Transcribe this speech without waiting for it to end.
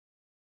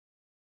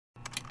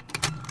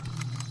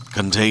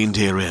Contained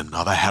herein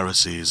are the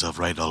heresies of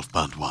Radolf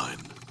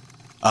Burntwine,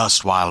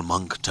 erstwhile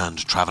monk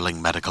turned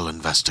traveling medical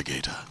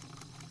investigator.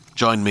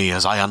 Join me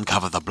as I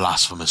uncover the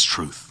blasphemous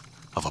truth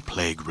of a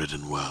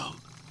plague-ridden world,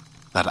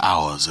 that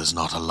ours is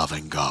not a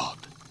loving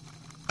God,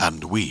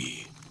 and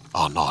we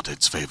are not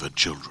its favored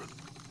children.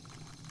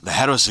 The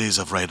heresies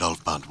of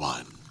Radolf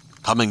Burntwine,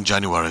 coming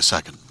January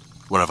 2nd,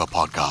 wherever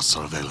podcasts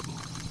are available.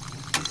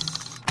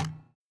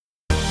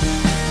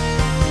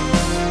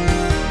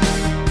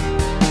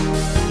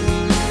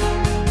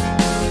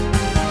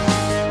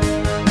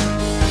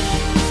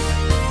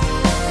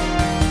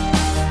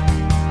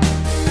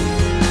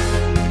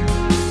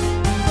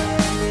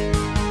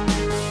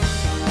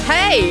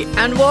 Hey,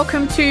 and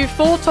welcome to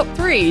 4 Top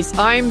 3s.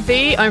 I'm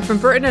V, I'm from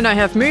Britain, and I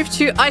have moved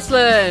to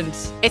Iceland.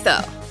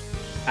 Aether.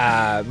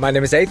 My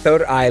name is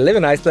Aether. I live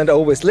in Iceland,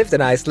 always lived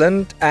in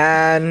Iceland.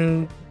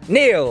 And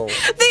Neil.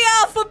 The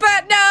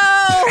alphabet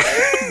now!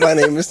 My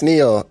name is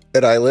Neil,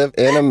 and I live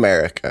in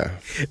America.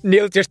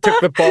 Neil just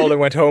took the ball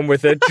and went home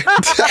with it.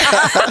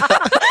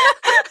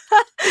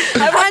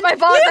 I want my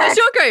ball back.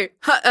 Shoko.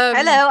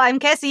 Hello, I'm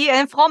Cassie.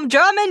 I'm from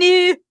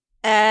Germany.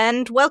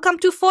 And welcome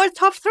to 4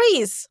 Top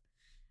 3s.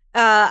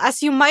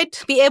 As you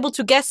might be able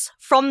to guess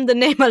from the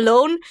name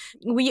alone,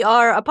 we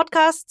are a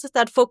podcast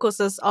that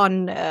focuses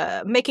on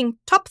making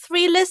top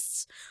 3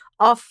 lists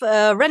of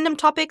random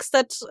topics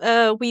that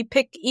we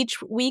pick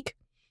each week.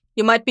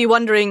 You might be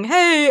wondering,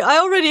 hey, I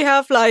already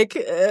have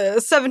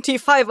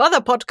 75 other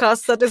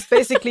podcasts that is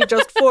basically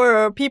just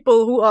for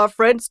people who are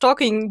friends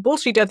talking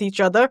bullshit at each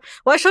other.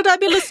 Why should I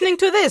be listening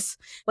to this?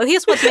 Well,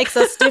 here's what makes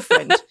us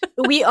different.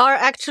 We are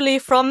actually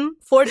from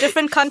 4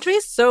 different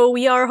countries, so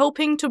we are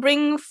hoping to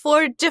bring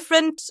 4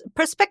 different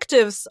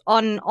perspectives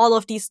on all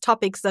of these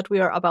topics that we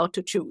are about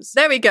to choose.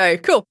 There we go.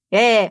 Cool.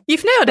 Yeah.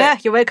 You've nailed it. Yeah,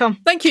 you're welcome.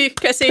 Thank you,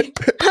 Cassie.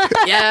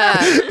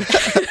 Yeah.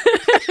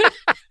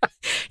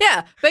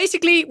 Yeah,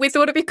 basically, we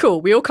thought it'd be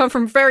cool. We all come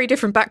from very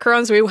different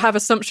backgrounds. We all have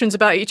assumptions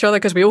about each other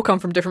because we all come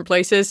from different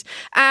places.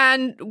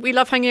 And we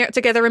love hanging out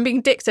together and being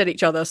dicks at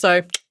each other.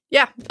 So,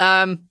 yeah,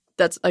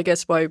 that's, I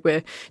guess, why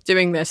we're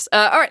doing this.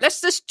 All right,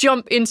 let's just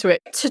jump into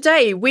it.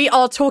 Today, we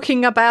are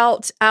talking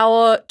about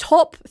our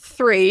top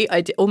 3,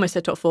 almost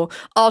said top 4,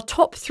 our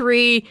top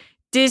 3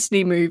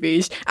 Disney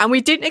movies, and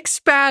we didn't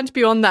expand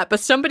beyond that, but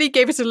somebody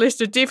gave us a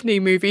list of Disney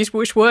movies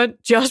which weren't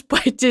just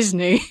by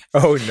Disney.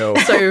 Oh no.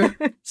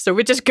 So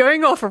we're just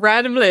going off a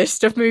random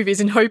list of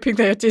movies and hoping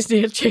they are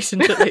Disney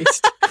adjacent at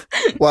least.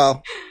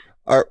 Well,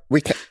 I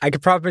can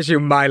promise you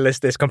my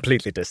list is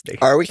completely Disney.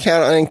 Are we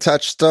counting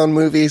Touchstone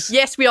movies?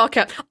 Yes, we are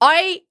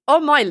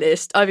on my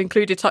list, I've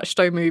included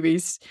Touchstone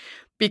movies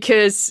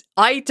because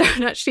I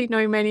don't actually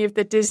know many of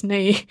the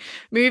Disney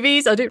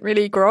movies. I didn't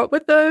really grow up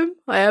with them.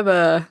 I have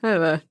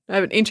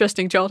an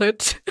interesting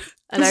childhood.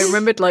 And I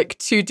remembered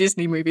 2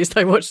 Disney movies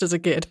that I watched as a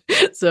kid.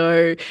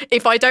 So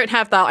if I don't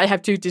have that, I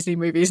have 2 Disney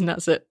movies and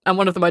that's it. And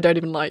one of them I don't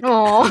even like.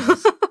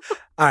 Aww.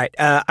 All right,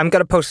 I'm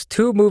going to post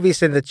 2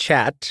 movies in the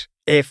chat.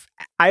 If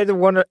any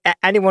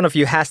one of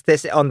you has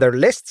this on their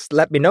lists,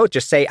 let me know.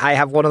 Just say I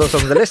have one of those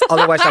on the list.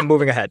 Otherwise, I'm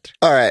moving ahead.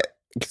 All right.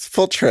 It's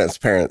full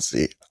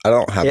transparency. I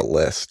don't have a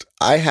list.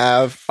 I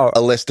have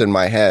a list in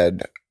my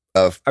head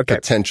of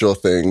potential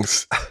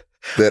things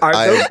that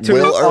I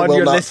will or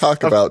will not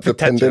talk about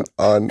dependent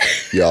on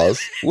y'all's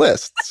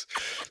lists.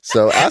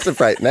 So as of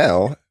right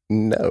now,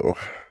 no.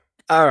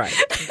 All right.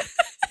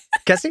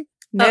 Cassie?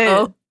 No.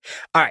 Uh-oh.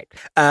 All right.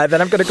 Then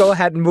I'm going to go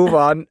ahead and move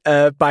on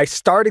by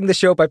starting the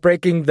show by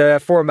breaking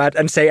the format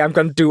and say I'm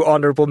going to do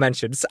honorable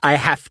mentions. I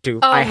have to.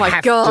 Oh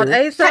my God.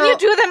 Can you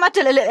do them at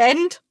the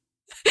end?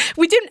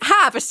 We didn't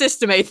have a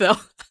system, Aether.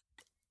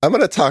 I'm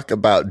going to talk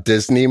about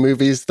Disney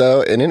movies,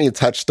 though, and any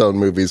Touchstone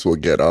movies will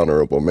get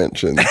honorable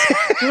mentions.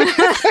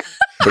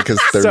 Because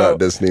they're not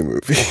Disney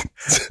movies.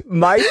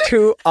 My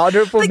 2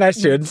 honorable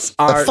mentions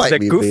are the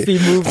Goofy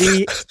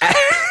movie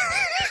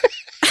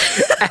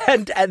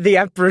and The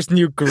Emperor's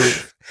New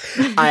Groove.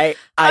 I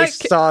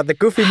saw the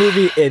Goofy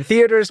movie in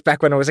theaters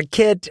back when I was a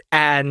kid,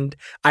 and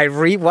I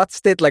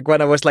rewatched it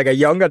when I was a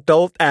young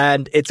adult,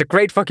 and it's a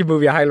great fucking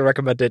movie. I highly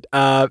recommend it.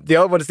 The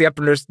other one is The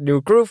Emperor's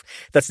New Groove.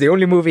 That's the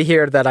only movie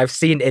here that I've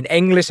seen in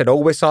English and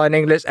always saw in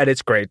English, and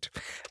it's great.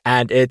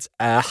 And it's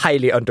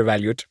highly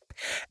undervalued.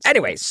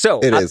 Anyway, so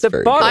at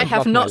the bottom I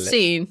have not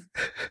seen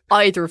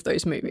either of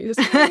those movies.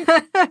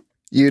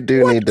 You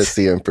do need to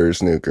see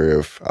Emperor's New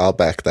Groove. I'll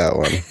back that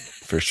one.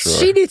 For sure.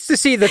 She needs to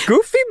see the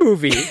Goofy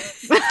movie.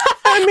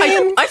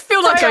 I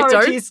feel like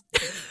priorities.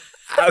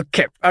 I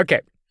don't.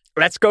 Okay.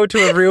 Let's go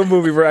to a real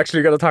movie we're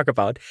actually going to talk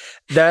about.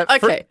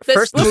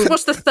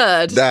 What's the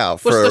third? Now,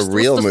 for a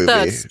real movie.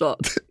 Third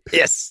slot?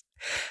 Yes.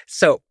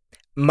 So,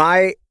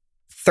 my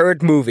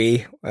third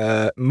movie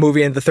in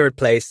the third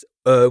place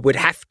would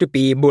have to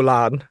be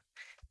Mulan.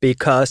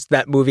 Because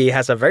that movie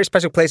has a very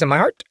special place in my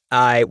heart.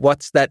 I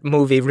watched that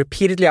movie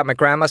repeatedly at my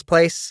grandma's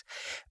place.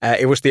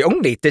 It was the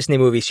only Disney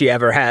movie she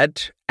ever had.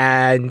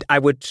 And I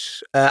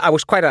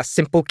was quite a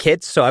simple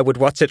kid, so I would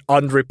watch it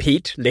on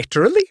repeat,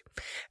 literally.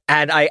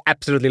 And I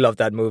absolutely love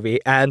that movie.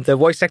 And the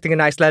voice acting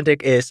in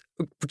Icelandic is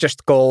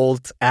just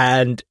gold.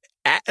 And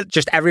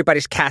just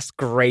everybody's cast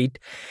great.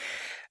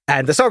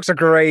 And the songs are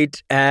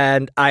great.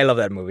 And I love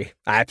that movie.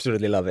 I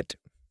absolutely love it.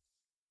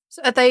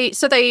 So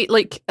they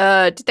like,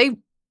 did they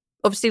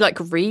obviously like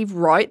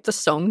rewrite the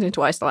songs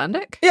into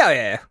Icelandic?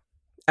 Yeah.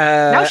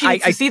 Now she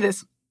needs to see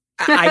this.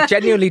 I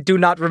genuinely do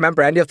not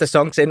remember any of the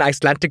songs in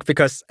Icelandic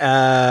because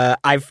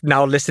I've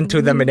now listened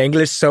to them in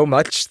English so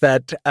much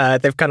that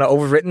they've kind of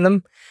overwritten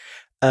them.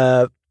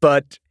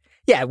 But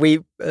yeah,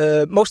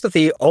 most of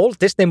the old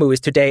Disney movies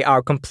today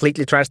are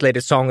completely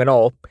translated song and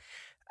all.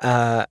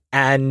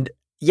 And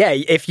yeah,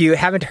 if you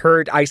haven't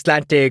heard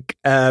Icelandic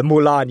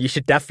Mulan, you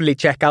should definitely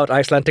check out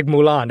Icelandic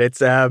Mulan.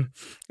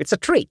 It's a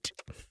treat.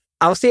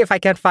 I'll see if I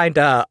can find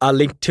a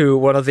link to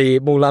one of the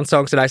Mulan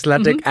songs in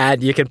Icelandic,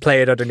 and you can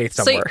play it underneath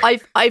somewhere. See,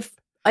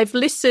 I've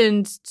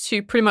listened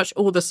to pretty much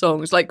all the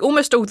songs, like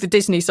almost all the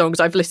Disney songs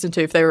I've listened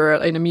to if they were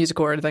in a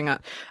musical or anything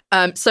like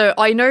that. So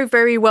I know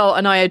very well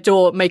and I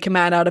adore Make a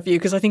Man Out of You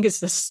because I think it's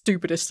the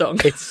stupidest song.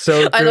 It's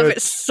so good. I love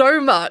it so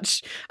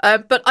much.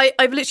 But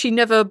I've literally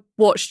never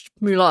watched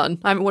Mulan.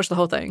 I haven't watched the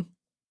whole thing.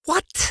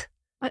 What?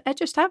 I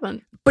just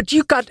haven't. But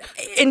you got,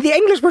 in the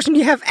English version,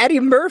 you have Eddie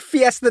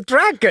Murphy as the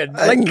dragon.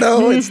 I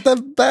know, it's the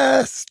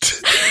best.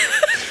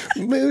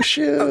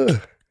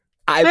 Mushu.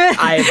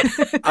 I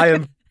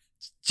am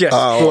just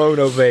blown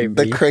away.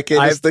 The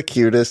cricket is the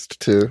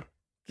cutest, too.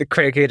 The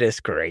cricket is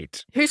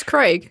great. Who's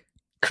Craig?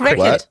 Cricket.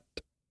 What?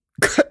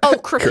 Oh,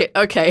 cricket.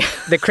 Okay.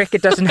 The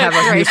cricket doesn't have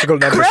a musical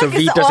number, so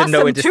V doesn't awesome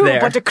know it is too, there.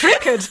 But the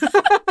cricket.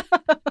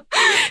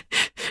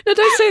 No,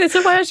 don't say this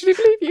if I actually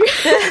believe you.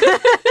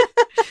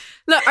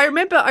 Look, I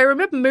remember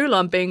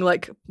Mulan being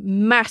like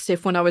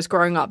massive when I was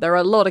growing up. There were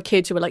a lot of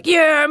kids who were like,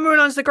 "Yeah,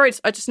 Mulan's the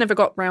greatest." I just never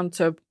got around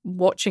to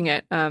watching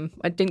it. I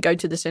didn't go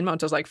to the cinema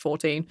until I was like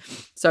 14,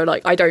 so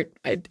like I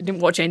didn't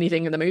watch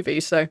anything in the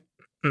movies. So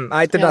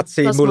I did not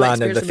see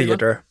Mulan in the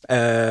theater.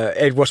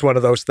 It was one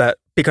of those that,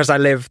 because I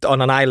lived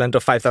on an island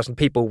of 5,000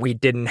 people, we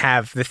didn't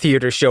have the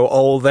theater show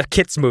all the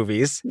kids'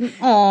 movies.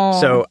 Aww.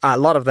 So a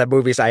lot of the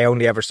movies I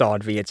only ever saw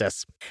on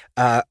VHS.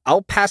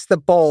 I'll pass the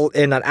ball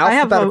in an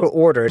alphabetical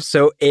order,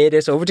 so it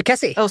is over to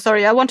Cassie. Oh,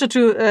 sorry. I wanted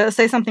to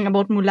say something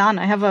about Mulan.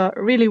 I have a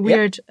really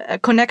weird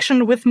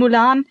connection with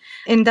Mulan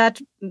in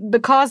that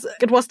because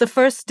it was the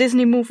first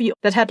Disney movie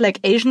that had like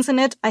Asians in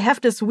it, I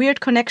have this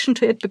weird connection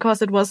to it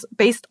because it was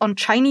based on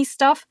Chinese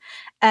stuff.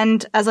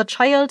 And as a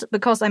child,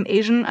 because I'm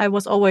Asian, I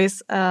was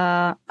always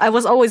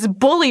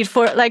bullied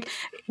for like,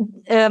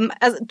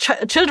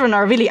 children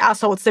are really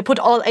assholes. They put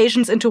all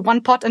Asians into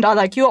one pot and are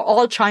like, you're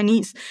all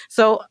Chinese.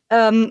 So,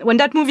 when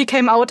that movie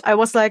came out, I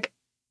was like,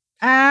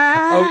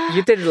 Oh,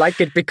 you didn't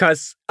like it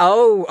because,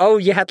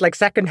 you had like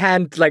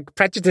secondhand like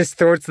prejudice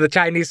towards the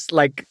Chinese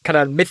like kind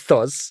of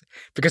mythos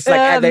because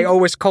like they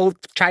always called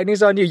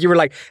Chinese on you. You were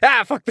like,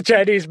 fuck the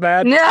Chinese,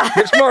 man. Yeah.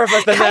 There's more of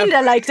us than them.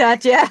 Kinda like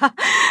that, yeah.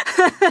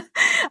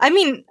 I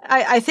mean,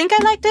 I think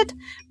I liked it,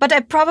 but I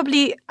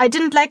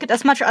didn't like it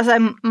as much as I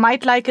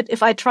might like it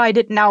if I tried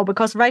it now,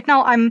 because right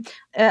now I'm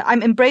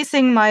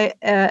embracing my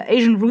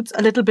Asian roots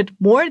a little bit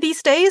more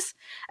these days,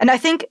 and I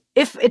think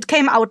if it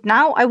came out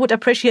now, I would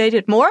appreciate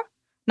it more.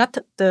 Not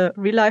the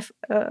real life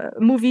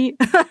movie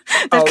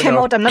that came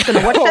out. I'm not going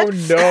to watch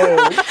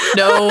that.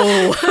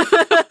 No.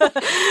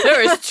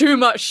 There is too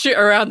much shit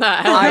around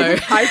that.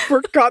 I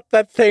forgot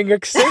that thing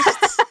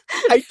exists.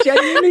 I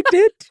genuinely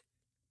did.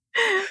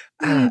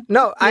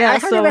 I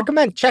highly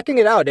recommend checking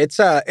it out. It's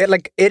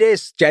it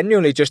is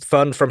genuinely just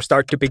fun from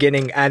start to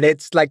beginning, and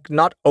it's like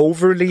not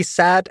overly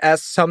sad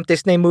as some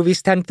Disney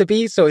movies tend to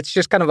be. So it's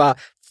just kind of a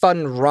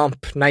fun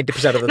romp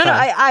 90% of the time. No,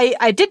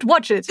 I did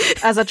watch it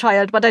as a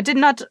child, but it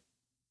didn't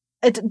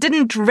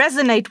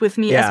resonate with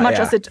me as much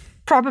as it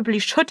probably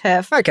should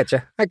have. I get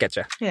you.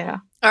 Yeah.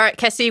 All right,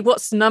 Cassie,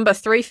 what's number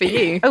 3 for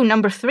you? Oh,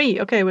 number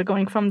 3. Okay, we're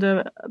going from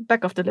the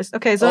back of the list.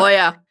 Okay, so. Oh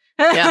yeah.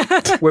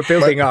 We're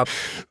building up.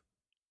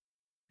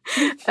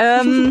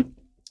 So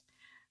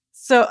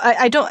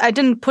I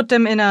didn't put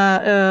them in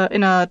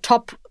a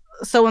top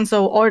so and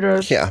so order.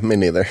 Yeah, me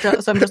neither.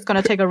 So I'm just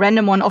gonna take a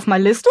random one off my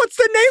list. What's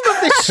the name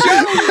of the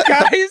show,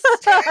 guys?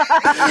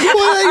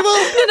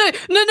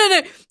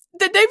 No.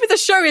 The name of the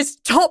show is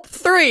Top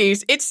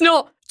Threes. It's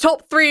not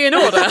Top 3 in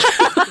order.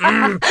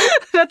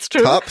 That's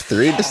true. Top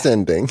 3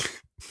 descending.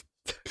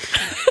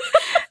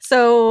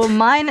 So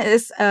mine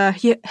is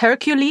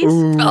Hercules.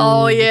 Ooh.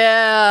 Oh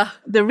yeah.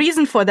 The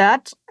reason for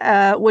that,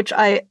 which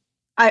I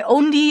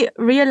only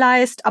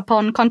realized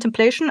upon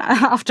contemplation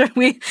after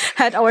we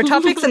had our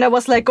topics, and I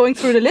was like going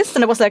through the list,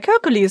 and I was like,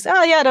 Hercules.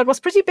 Oh yeah, that was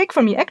pretty big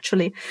for me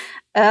actually.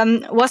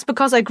 Was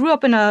because I grew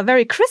up in a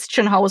very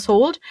Christian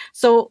household.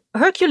 So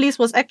Hercules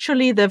was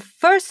actually the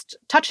first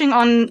touching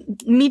on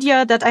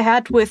media that I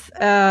had with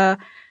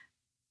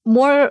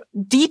more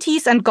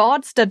deities and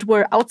gods that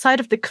were outside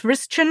of the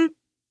Christian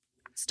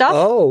stuff.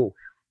 Oh.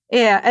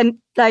 Yeah, and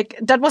like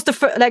that was the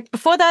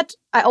before that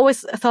I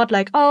always thought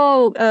like,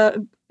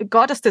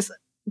 God is this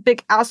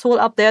big asshole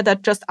up there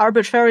that just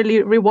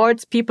arbitrarily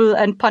rewards people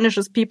and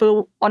punishes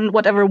people on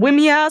whatever whim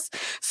he has.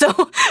 So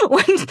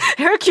when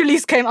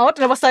Hercules came out,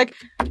 and I was like,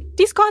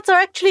 these cards are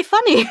actually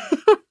funny.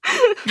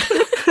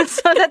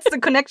 So that's the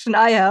connection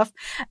I have.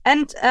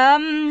 And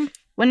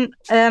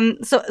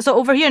so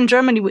over here in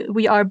Germany,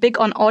 we are big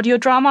on audio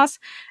dramas.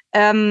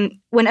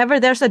 Whenever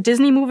there's a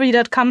Disney movie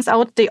that comes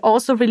out, they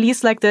also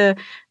release like the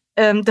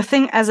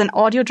thing as an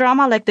audio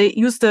drama. Like they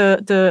use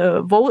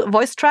the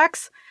voice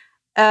tracks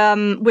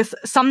with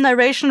some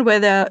narration where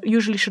there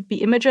usually should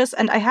be images.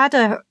 And I had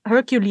a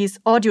Hercules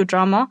audio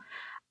drama,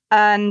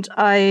 and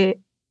I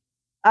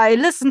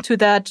listened to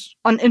that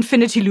on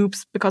infinity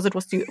loops because it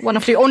was one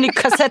of the only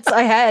cassettes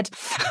I had.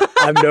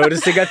 I'm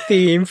noticing a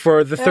theme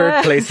for the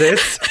third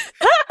places.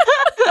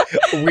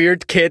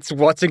 Weird kids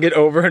watching it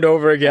over and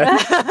over again.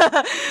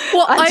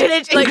 Well, until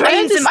it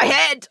ingrains in my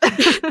head.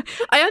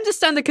 I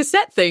understand the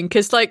cassette thing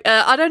because, like,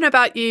 I don't know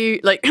about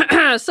you, like,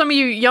 some of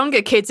you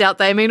younger kids out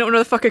there may not know what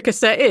the fuck a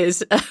cassette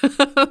is.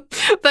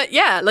 But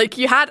yeah, like,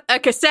 you had a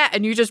cassette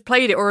and you just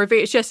played it, or a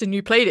VHS and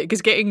you played it,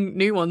 because getting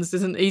new ones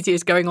isn't easy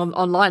as going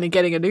online and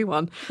getting a new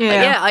one.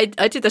 Yeah, I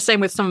did the same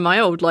with some of my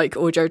old, like,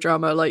 audio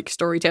drama, like,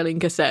 storytelling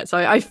cassettes.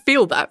 I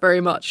feel that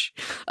very much.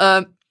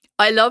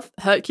 I love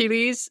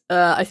Hercules.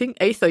 I think,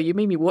 Aether, you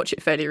made me watch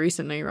it fairly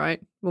recently, right?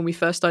 When we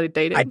first started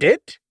dating. I did?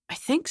 I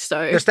think so.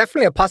 There's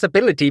definitely a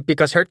possibility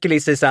because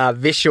Hercules is a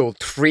visual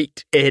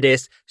treat. It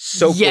is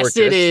so gorgeous. Yes,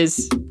 it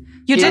is.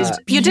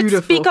 You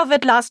did speak of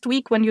it last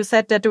week when you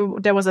said that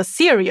there was a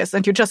series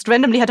and you just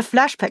randomly had a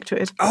flashback to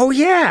it. Oh,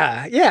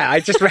 yeah. Yeah, I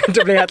just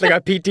randomly had like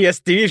a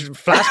PTSD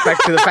flashback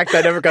to the fact that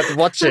I never got to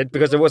watch it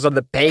because it was on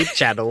the paid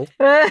channel.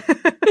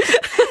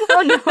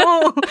 Oh,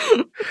 no.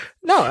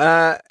 No,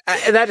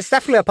 that is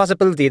definitely a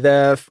possibility.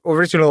 The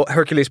original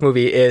Hercules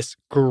movie is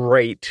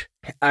great.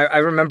 I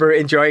remember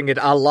enjoying it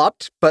a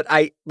lot, but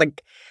I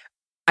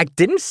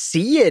didn't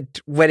see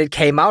it when it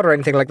came out or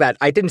anything like that.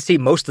 I didn't see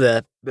most of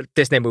the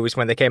Disney movies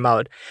when they came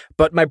out,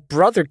 but my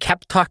brother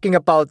kept talking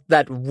about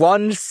that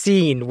one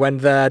scene when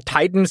the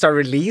Titans are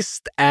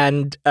released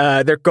and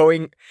they're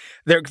going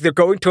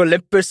to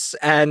Olympus,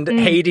 and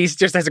Hades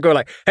just has to go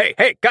like,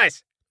 hey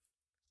guys,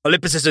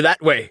 Olympus is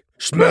that way.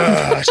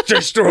 Smash,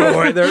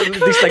 destroy.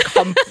 These like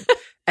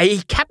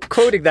he kept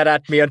quoting that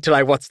at me until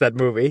I watched that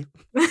movie.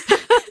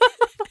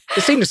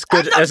 It seems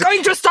good. I'm not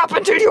going to stop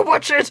until you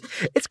watch it.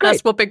 It's great.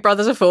 That's what Big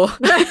Brothers are for.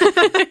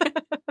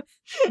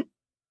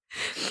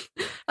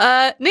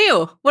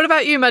 Neil, what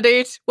about you, my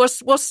dude?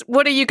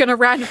 What are you going to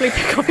randomly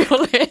pick up your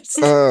list?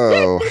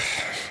 Oh,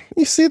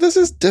 you see, this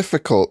is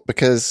difficult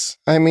because,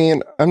 I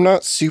mean, I'm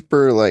not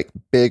super, like,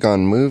 big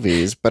on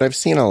movies, but I've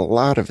seen a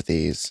lot of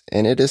these,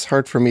 and it is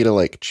hard for me to,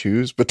 like,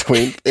 choose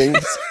between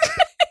things.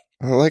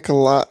 I like a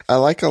lot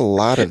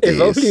of these.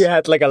 If only you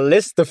had, like, a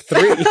list of 3.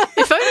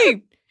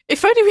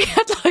 If only we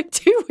had, like,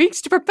 2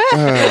 weeks to prepare.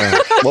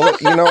 Well,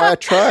 I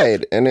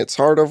tried, and it's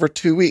hard over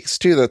 2 weeks,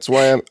 too. That's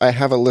why I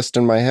have a list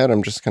in my head.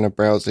 I'm just kind of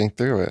browsing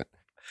through it.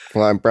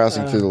 Well, I'm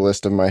browsing through the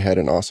list in my head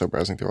and also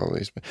browsing through all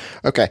these.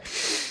 Okay.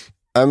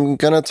 I'm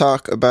going to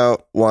talk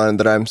about one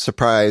that I'm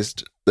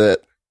surprised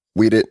that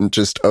we didn't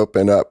just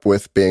open up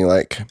with being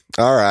like,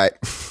 all right,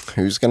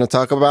 who's going to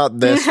talk about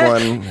this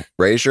one?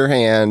 Raise your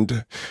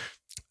hand.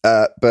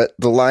 But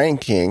The Lion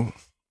King,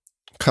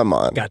 come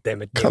on. God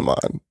damn it. Come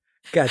on.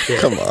 God damn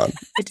it. Come on.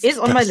 It is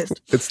on my list.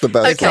 It's the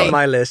best. It's on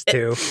my list,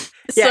 too.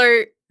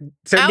 So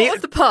out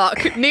of the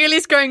park, Neil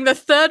is going, the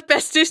third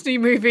best Disney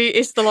movie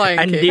is The Lion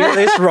King. And Neil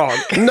is wrong.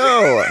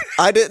 No,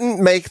 I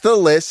didn't make the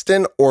list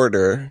in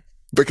order.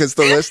 Because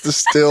the list is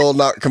still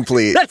not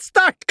complete. Let's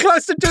start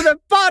closer to the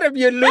bottom,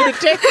 you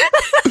lunatic.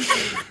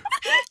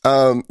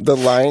 The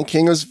Lion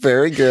King was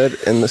very good,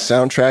 and the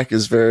soundtrack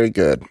is very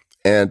good.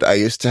 And I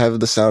used to have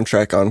the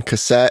soundtrack on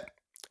cassette,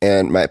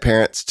 and my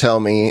parents tell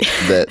me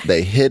that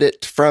they hid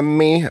it from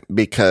me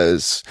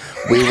because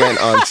we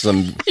went on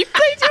some... You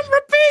played it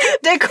repeat!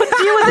 They couldn't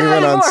deal with it We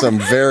went anymore. on some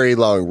very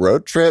long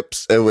road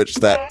trips in which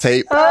that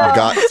tape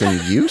got some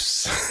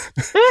use.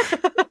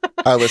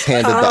 I was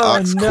handed the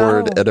aux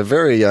cord at a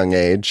very young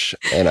age,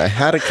 and I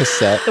had a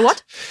cassette. The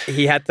what?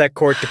 He had that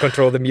cord to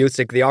control the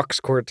music, the aux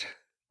cord.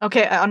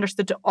 Okay, I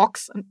understood the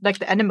ox, like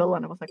the animal,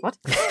 and I was like, what?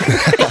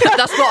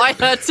 That's what I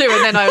heard too,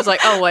 and then I was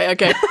like, oh wait,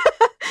 okay.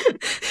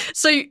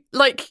 So,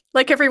 like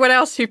everyone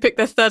else who picked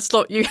their third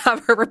slot, you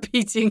have her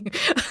repeating.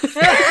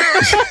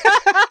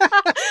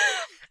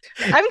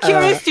 I'm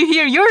curious to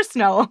hear yours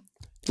now.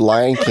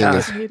 Lion King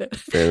is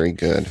very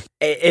good.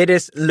 It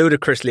is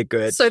ludicrously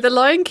good. So The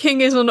Lion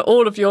King is on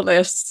all of your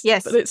lists.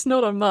 Yes. But it's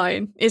not on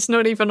mine. It's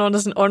not even on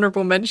as an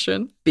honorable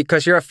mention.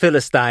 Because you're a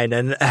Philistine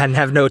and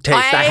have no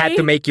taste. I had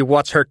to make you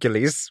watch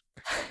Hercules.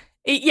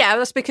 Yeah,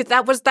 that's because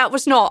that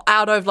was not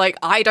out of like,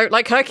 I don't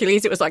like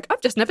Hercules. It was like,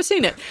 I've just never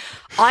seen it.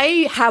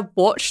 I have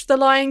watched The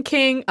Lion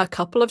King a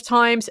couple of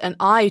times and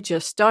I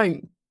just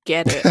don't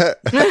get it.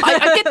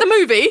 I get the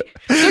movie.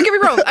 Don't get me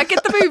wrong. I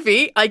get the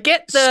movie. I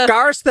get the...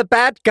 Scar's the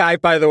bad guy,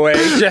 by the way,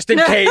 just in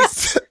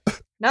case.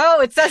 No,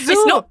 it's Zazu.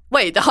 It's not...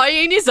 Wait, the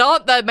hyenas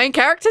aren't the main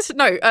characters?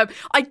 No,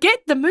 I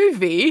get the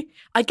movie.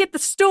 I get the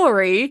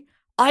story.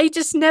 I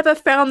just never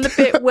found the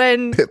bit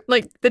when,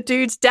 like, the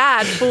dude's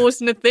dad falls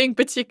in a thing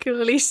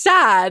particularly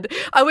sad.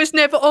 I was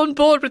never on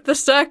board with the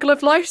Circle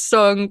of Life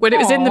song when it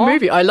was in the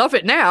movie. I love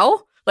it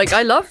now. Like,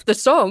 I love the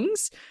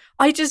songs.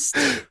 I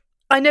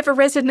never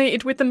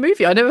resonated with the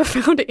movie. I never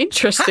found it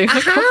interesting.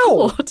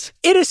 How?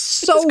 It is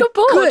so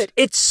good.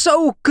 It's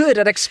so good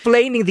at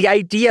explaining the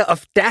idea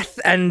of death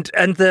and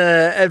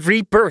the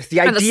rebirth.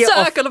 The idea and the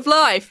circle of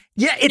life.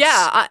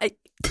 Yeah.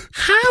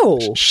 How?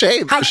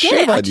 Shame on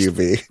you,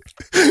 V.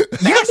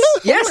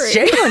 Yes,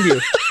 shame on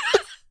you.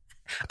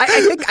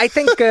 I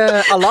think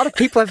a lot of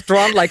people have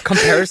drawn like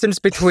comparisons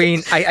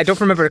between. I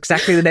don't remember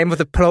exactly the name of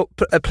the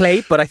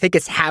play, but I think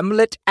it's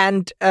Hamlet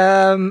and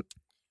the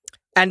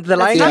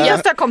Lion. It's not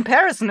just a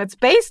comparison; it's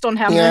based on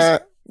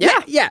Hamlet.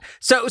 Yeah.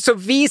 So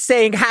V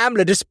saying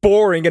Hamlet is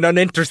boring and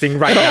uninteresting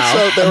right now.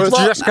 So there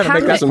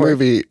was a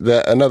movie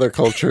that another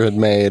culture had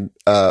made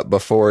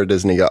before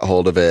Disney got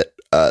hold of it.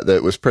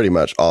 That was pretty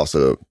much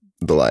also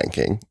The Lion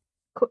King.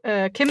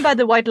 Kimba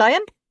the White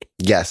Lion.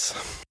 Yes.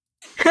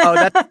 Oh,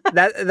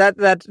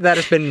 that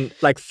has been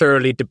like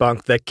thoroughly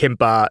debunked. The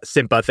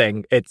Simba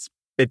thing. It's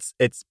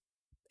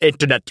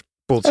internet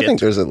bullshit. I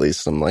think there's at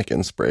least some like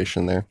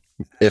inspiration there,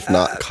 if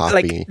not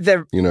copy.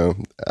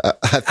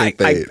 I think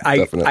they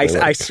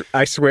definitely.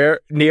 I swear,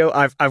 Neil,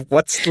 I've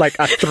watched like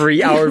a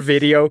 3-hour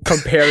video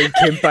comparing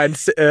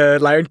Kimba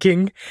and Lion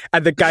King,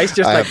 and the guy's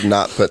just I have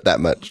not put that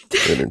much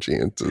energy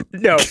into.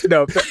 No.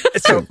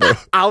 So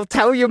I'll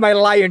tell you my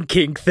Lion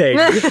King thing.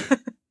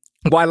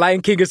 Why Lion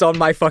King is on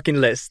my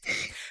fucking list.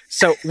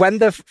 So when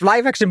the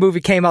live-action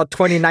movie came out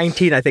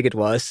 2019, I think it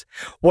was,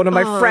 one of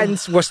my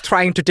friends was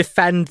trying to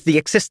defend the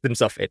existence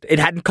of it. It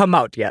hadn't come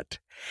out yet.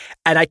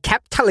 And I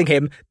kept telling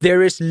him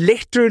there is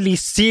literally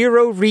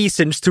 0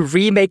 reasons to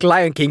remake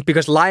Lion King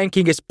because Lion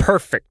King is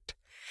perfect.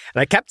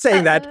 And I kept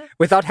saying that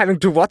without having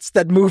to watch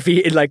that movie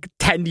in like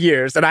 10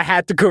 years. And I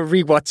had to go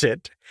rewatch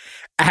it.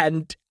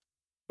 And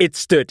it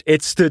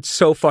stood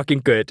so fucking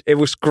good. It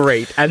was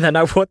great. And then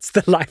I watched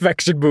the live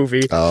action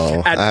movie.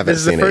 Oh, and I haven't this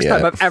is the first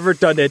time I've ever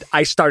done it.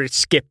 I started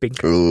skipping.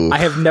 Ooh. I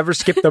have never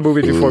skipped a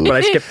movie before, but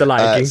I skipped the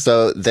Lion King.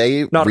 So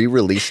they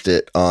re-released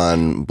it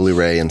on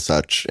Blu-ray and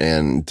such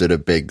and did a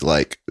big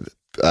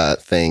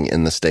thing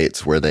in the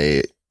States where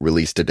they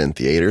released it in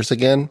theaters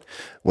again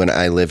when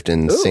I lived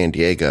in San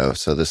Diego.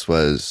 So this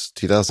was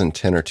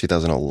 2010 or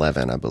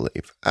 2011, I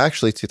believe.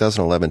 Actually,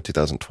 2011,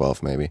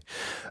 2012, maybe.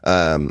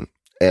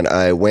 And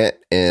I went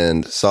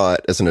and saw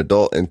it as an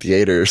adult in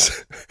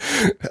theaters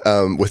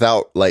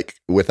without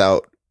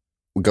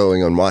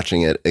going and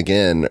watching it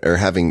again or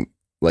having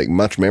like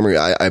much memory.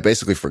 I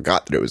basically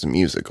forgot that it was a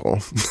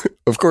musical.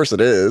 Of course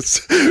it is.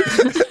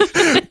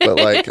 But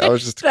like I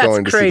was just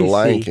going to see The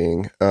Lion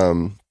King.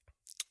 And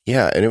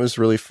it was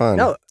really fun.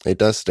 No, it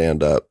does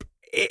stand up.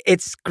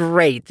 It's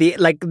great.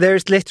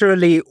 There's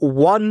literally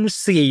one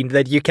scene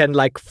that you can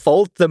like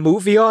fault the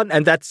movie on,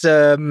 and that's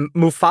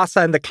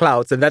Mufasa in the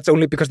clouds, and that's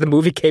only because the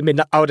movie came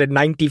out in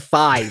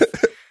 '95,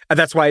 and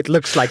that's why it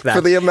looks like that.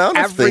 For the amount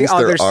of things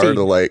there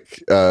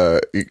are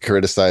to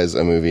criticize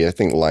a movie, I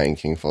think Lion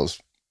King falls.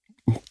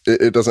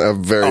 It doesn't have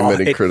very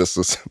many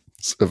criticisms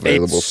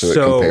available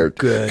to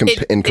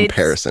it in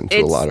comparison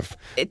to a lot of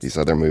these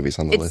other movies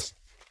on the list.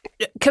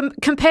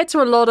 Compared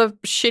to a lot of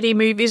shitty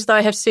movies that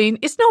I have seen,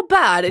 it's not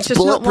bad. It's just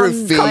not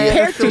one I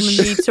ever feel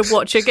the need to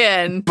watch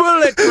again.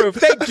 Bulletproof.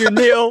 Thank you,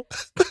 Neil.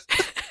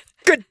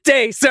 Good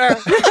day, sir.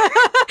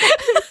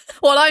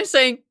 Well, I'm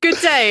saying good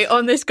day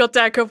on this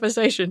goddamn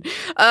conversation.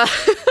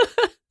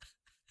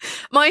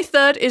 My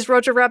third is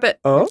Roger Rabbit.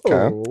 Oh.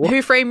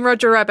 Who Framed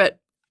Roger Rabbit?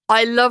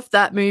 I loved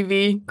that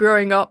movie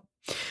growing up.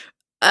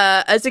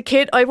 As a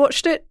kid, I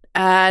watched it.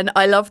 And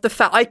I love the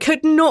fact I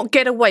could not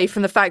get away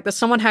from the fact that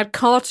someone had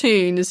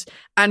cartoons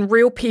and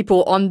real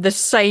people on the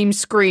same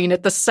screen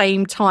at the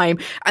same time.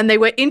 And they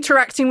were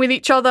interacting with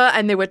each other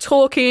and they were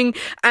talking.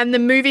 And the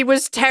movie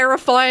was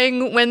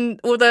terrifying when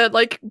all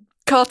the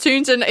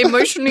cartoons and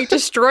emotionally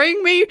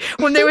destroying me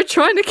when they were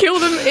trying to kill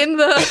them in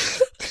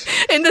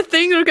the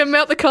thing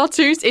about the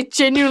cartoons. It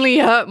genuinely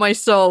hurt my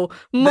soul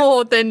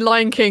more than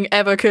Lion King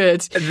ever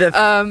could.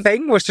 The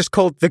thing was just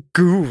called the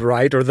goo,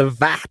 right? Or the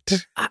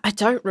vat? I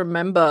don't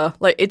remember.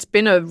 It's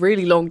been a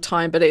really long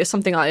time, but it was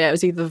something like it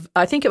was either,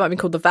 I think it might be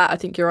called the vat. I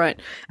think you're right.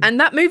 And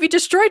that movie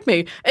destroyed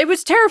me. It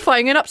was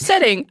terrifying and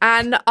upsetting.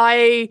 And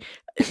I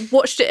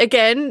watched it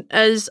again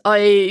as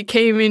I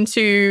came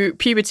into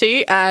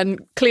puberty,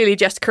 and clearly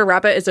Jessica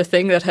Rabbit is a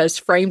thing that has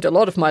framed a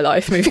lot of my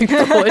life moving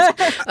forward.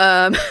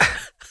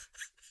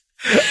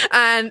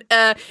 And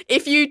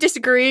if you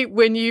disagree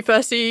when you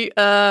first see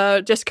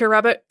Jessica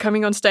Rabbit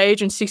coming on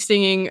stage and she's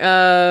singing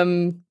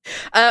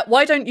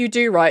Why Don't You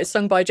Do Right,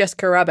 sung by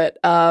Jessica Rabbit,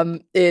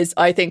 is,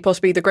 I think,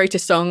 possibly the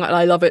greatest song, and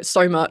I love it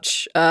so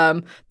much.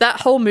 That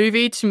whole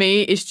movie, to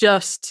me, is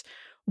just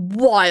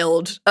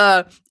wild.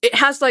 It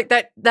has like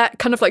that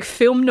kind of like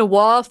film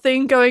noir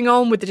thing going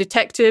on with the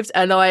detectives,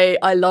 and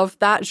I love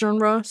that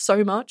genre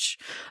so much.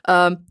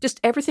 Just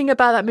everything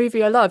about that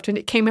movie I loved, and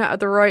it came out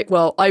at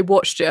I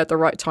watched it at the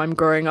right time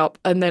growing up,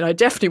 and then I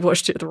definitely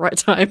watched it at the right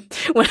time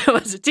when I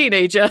was a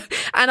teenager,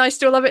 and I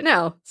still love it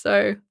now.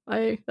 So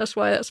that's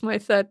why that's my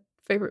third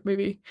favorite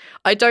movie.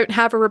 I don't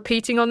have a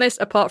repeating on this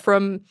apart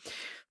from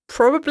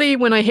probably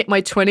when I hit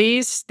my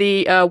 20s,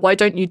 the Why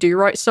Don't You Do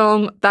Right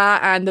song,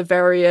 that and the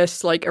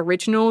various like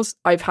originals,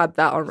 I've had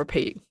that on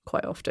repeat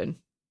quite often.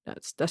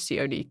 That's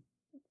the only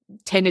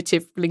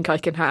tentative link I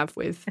can have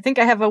with. I think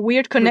I have a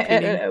weird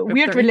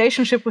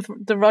relationship with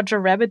the Roger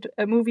Rabbit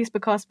movies,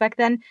 because back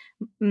then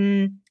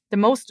the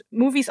most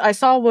movies I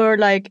saw were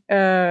like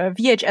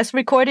VHS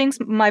recordings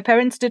my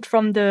parents did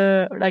from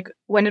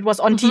when it was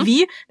on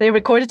TV, they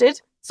recorded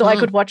it so I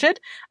could watch it.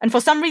 And for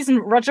some reason,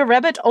 Roger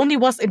Rabbit only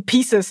was in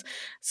pieces.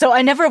 So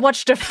I never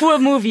watched the full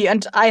movie,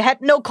 and I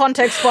had no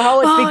context for how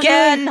it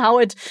began, how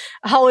it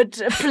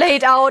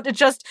played out. It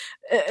just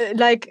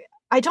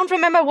I don't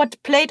remember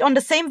what played on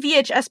the same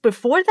VHS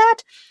before that,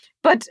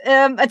 but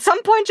at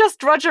some point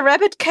just Roger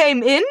Rabbit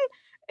came in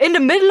the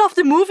middle of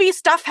the movie.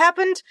 Stuff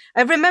happened.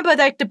 I remember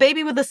like the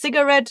baby with the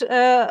cigarette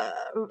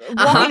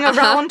walking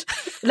around,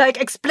 like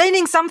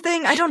explaining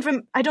something. I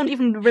don't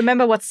even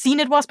remember what scene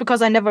it was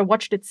because I never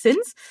watched it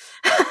since.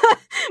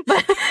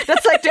 But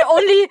that's like the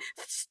only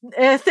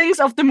things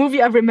of the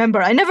movie I remember.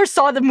 I never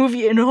saw the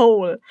movie in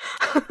whole.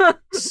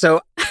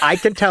 So I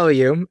can tell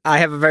you, I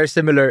have a very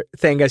similar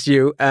thing as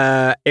you.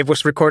 It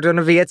was recorded on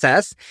a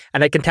VHS,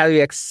 and I can tell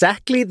you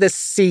exactly the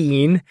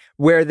scene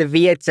where the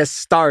VHS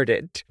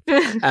started.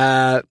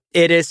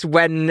 It is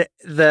when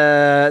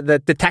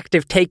the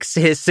detective takes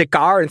his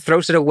cigar and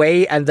throws it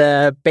away, and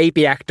the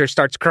baby actor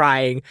starts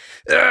crying,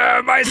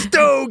 "My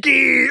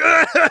stogie!"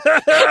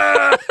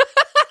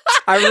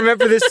 I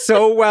remember this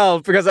so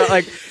well because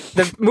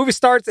the movie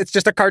starts, it's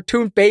just a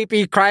cartoon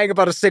baby crying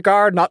about a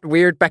cigar, not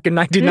weird back in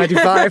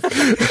 1995.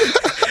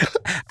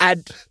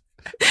 And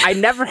I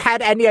never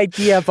had any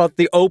idea about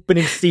the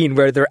opening scene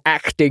where they're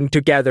acting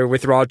together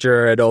with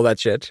Roger and all that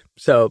shit.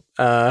 So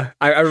I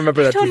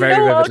remember that very vividly. I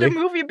don't know how the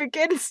movie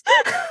begins.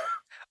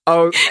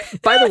 Oh,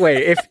 by the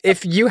way,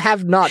 if you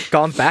have not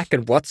gone back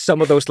and watched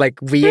some of those like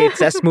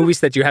VHS movies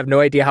that you have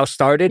no idea how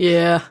started,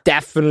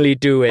 definitely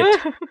do it.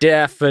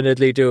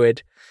 Definitely do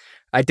it.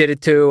 I did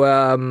it to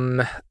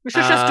we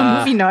should just do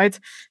movie night.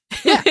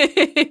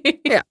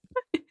 Yeah.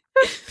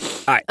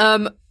 All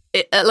right.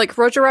 Like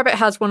Roger Rabbit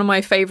has one of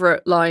my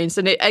favorite lines,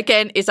 and it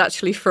again is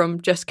actually from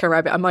Jessica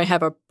Rabbit. I might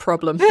have a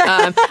problem,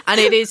 and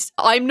it is,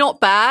 "I'm not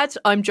bad,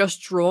 I'm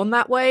just drawn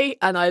that way,"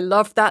 and I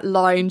love that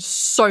line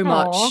so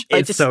much.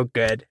 It's so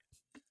good.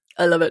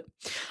 I love it.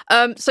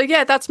 So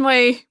yeah, that's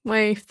my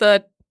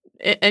third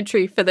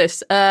entry for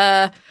this.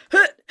 Aether.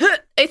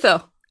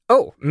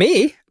 Oh,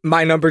 me?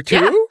 My number 2?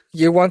 Yeah.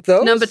 You want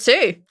those? Number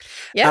 2.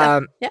 Yeah.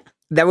 Yeah.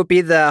 That would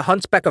be The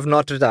Hunchback of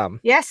Notre Dame.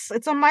 Yes,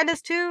 it's on my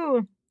list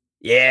too.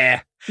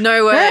 Yeah.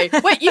 No way.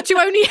 Wait, you two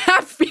only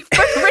have... You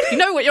both already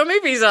know what your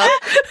movies are.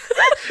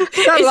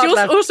 Is yours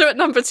also at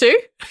number 2?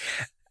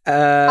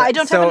 I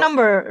don't have a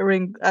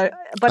numbering, but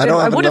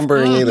I would have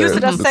used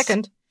it as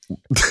second.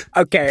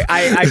 Okay,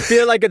 I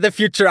feel like in the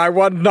future I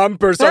want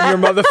numbers on your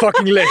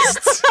motherfucking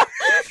lists.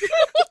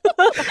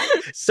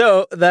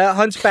 So, The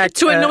Hunchback...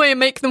 To annoy and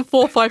make them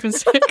 4, 5, and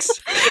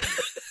 6.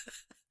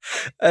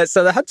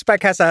 So The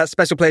Hunchback has a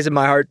special place in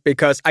my heart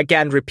because,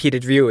 again,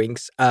 repeated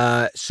viewings.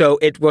 So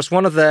it was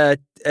one of the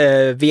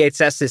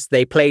VHSs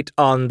they played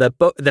on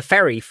the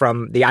ferry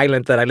from the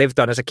island that I lived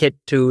on as a kid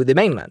to the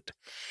mainland.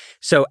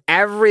 So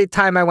every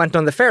time I went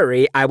on the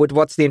ferry, I would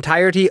watch the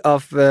entirety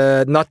of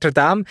Notre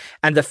Dame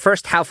and the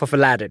first half of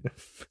Aladdin.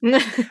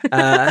 Was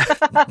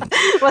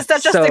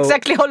that just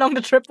exactly how long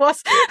the trip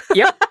was?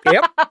 Yep.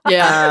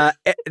 Yeah.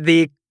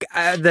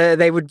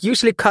 They would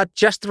usually cut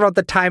just around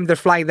the time they're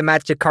flying the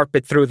magic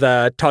carpet through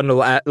the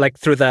tunnel,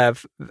 through the...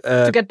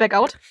 to get back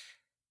out?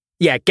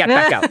 Yeah, get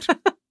back out.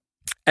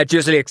 That's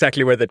usually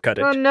exactly where they'd cut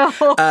it. Oh, no.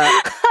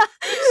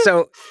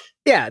 So,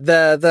 yeah,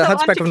 the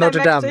Hunchback of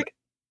Notre Dame...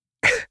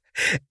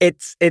 It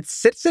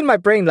sits in my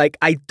brain. Like,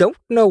 I don't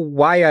know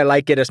why I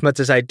like it as much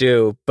as I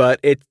do, but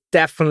it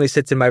definitely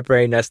sits in my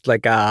brain as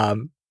like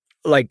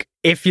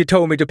if you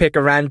told me to pick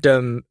a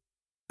random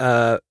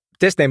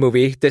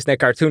Disney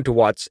cartoon to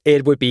watch,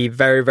 it would be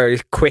very, very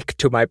quick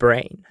to my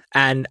brain.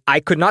 And I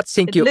could not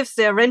sink you... It lives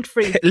there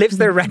rent-free. It lives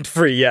there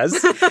rent-free,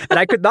 yes. And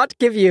I could not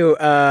give you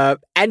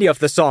any of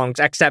the songs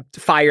except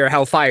Fire,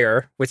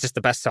 Hellfire, which is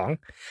the best song.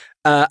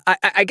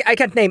 I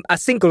can't name a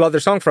single other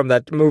song from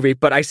that movie,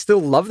 but I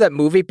still love that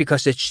movie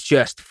because it's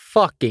just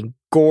fucking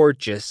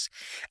gorgeous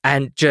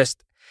and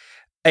just...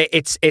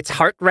 It's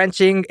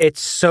heart-wrenching. It's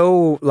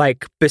so,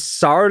 like,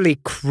 bizarrely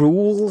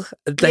cruel.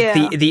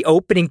 Like, the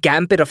opening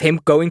gambit of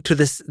him going to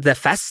the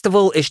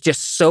festival is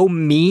just so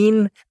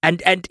mean.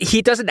 And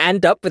he doesn't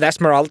end up with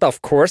Esmeralda,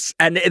 of course.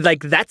 And,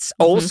 like, that's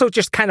also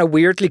just kind of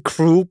weirdly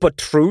cruel but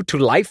true to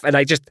life. And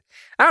I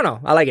don't know.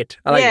 I like it.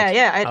 I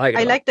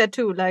like like that,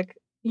 too. Like,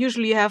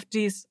 usually have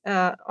these,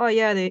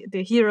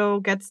 the hero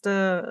gets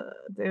the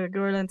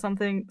girl and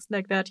something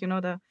like that,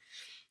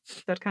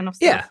 that kind of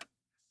stuff.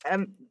 Yeah.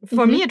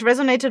 For me, it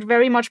resonated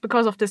very much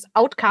because of this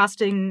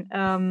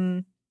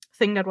outcasting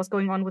thing that was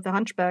going on with the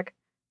Hunchback.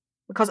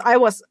 Because I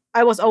was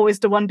always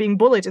the one being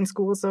bullied in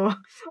school, so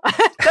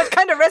that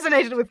kind of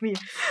resonated with me.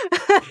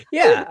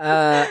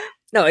 Yeah.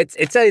 No,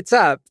 it's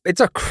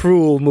a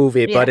cruel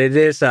movie, but it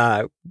is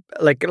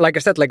like I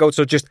said, like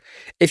also just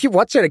if you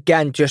watch it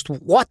again, just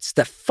watch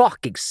the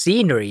fucking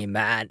scenery,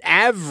 man.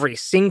 Every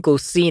single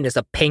scene is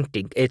a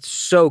painting. It's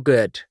so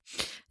good.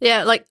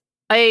 Yeah, like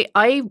I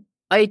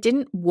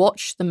didn't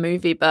watch the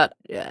movie, but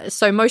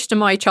so most of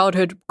my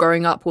childhood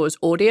growing up was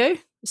audio.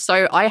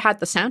 So I had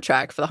the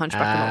soundtrack for The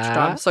Hunchback of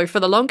Notre Dame. So for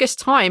the longest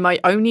time, I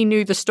only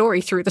knew the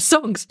story through the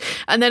songs.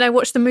 And then I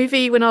watched the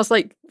movie when I was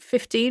like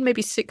 15,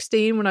 maybe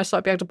 16, when I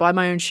started being able to buy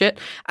my own shit.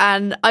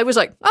 And I was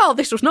like, oh,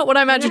 this was not what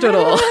I imagined at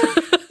all.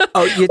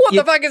 What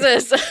the fuck is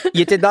this?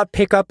 You did not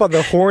pick up on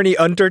the horny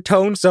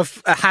undertones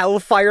of a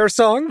Hellfire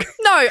song?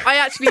 No,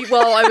 I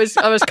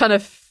was kind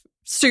of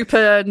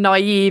super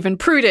naive and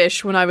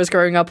prudish when I was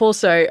growing up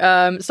also.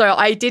 So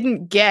I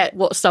didn't get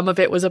what some of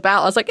it was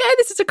about. I was like, yeah,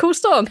 this is a cool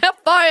song.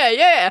 Hellfire,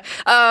 yeah.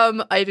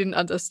 I didn't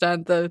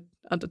understand the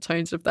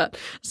undertones of that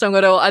song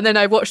at all. And then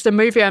I watched the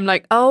movie. I'm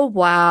like, oh,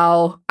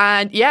 wow.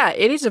 And yeah,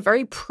 it is a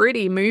very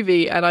pretty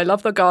movie. And I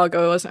love the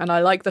gargoyles. And I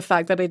like the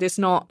fact that it is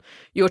not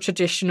your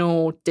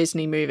traditional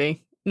Disney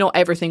movie. Not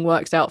everything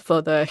works out for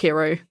the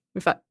hero.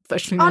 In fact,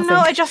 virtually nothing. Oh,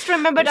 no, I just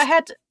remembered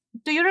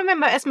do you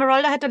remember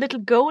Esmeralda had a little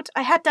goat?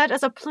 I had that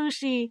as a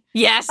plushie.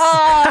 Yes.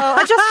 Oh,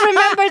 I just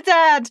remembered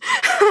that.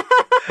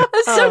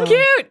 That's so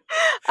cute.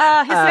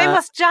 His name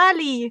was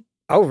Jali.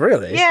 Oh,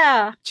 really?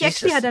 Yeah. He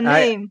actually had a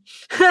name.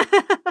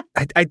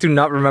 I do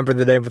not remember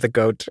the name of the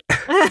goat.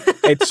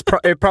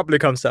 It probably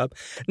comes up.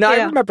 Now,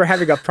 I remember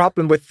having a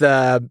problem with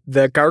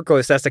the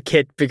gargoyles as a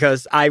kid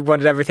because I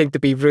wanted everything to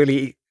be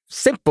really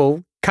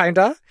simple, kind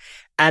of.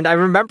 And I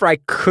remember I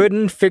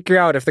couldn't figure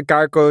out if the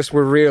gargoyles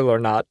were real or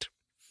not.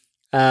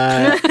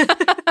 And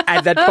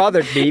that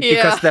bothered me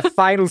because the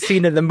final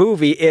scene in the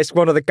movie is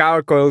one of the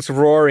gargoyles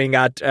roaring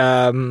at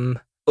I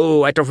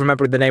don't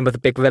remember the name of the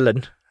big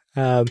villain.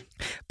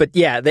 But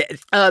yeah,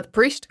 the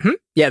priest.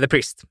 Yeah, the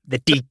priest, the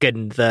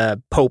deacon,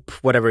 the pope,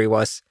 whatever he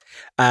was.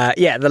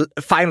 The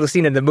final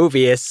scene in the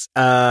movie is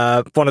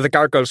one of the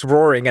gargoyles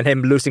roaring and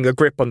him losing a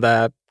grip on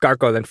the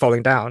gargoyle and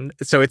falling down.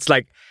 So it's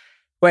like,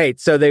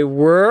 wait, so they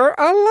were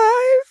alive?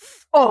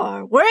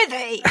 Or were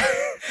they?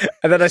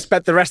 And then I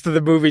spent the rest of the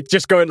movie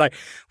just going like,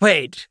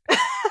 wait,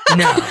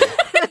 no.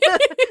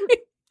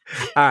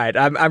 All right,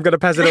 I'm going to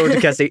pass it over to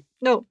Cassie.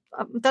 No,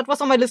 that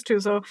was on my list too,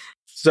 so.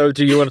 So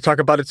do you want to talk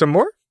about it some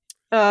more?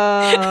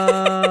 No,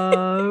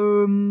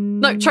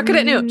 chuck it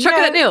at Neil. Chuck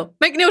it at Neil.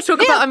 Make Neil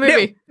talk about a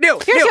movie. Neil,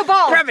 here's your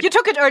ball. You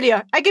took it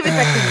earlier. I give it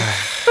back to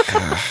you.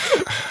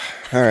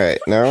 All right,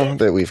 now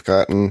that we've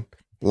gotten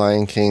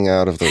Lion King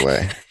out of the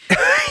way.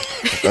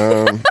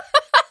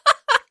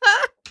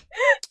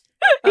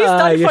 He's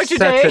done for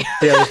today.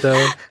 He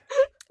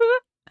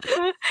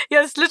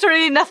has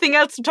literally nothing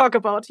else to talk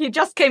about. He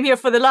just came here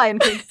for the Lion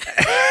King.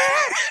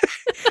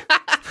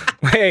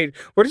 Wait,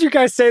 what did you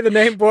guys say the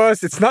name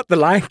was? It's not the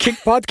Lion King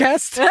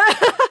podcast?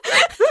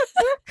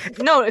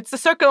 No, it's the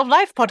Circle of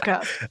Life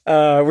podcast.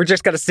 We're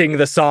just going to sing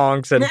the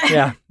songs and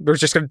we're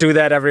just going to do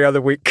that every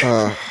other week.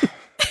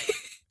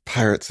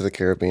 Pirates of the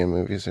Caribbean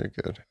movies are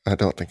good. I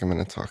don't think I'm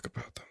going to talk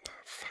about them.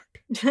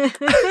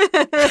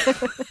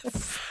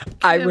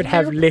 I would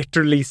have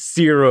literally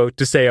zero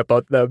to say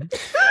about them.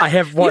 I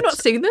have watched. You've not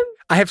seen them?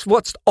 I have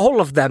watched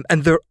all of them,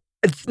 and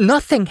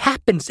nothing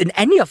happens in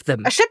any of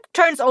them. A ship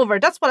turns over.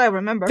 That's what I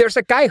remember. There's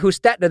a guy who's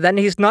dead, and then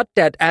he's not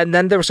dead, and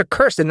then there's a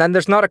curse, and then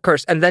there's not a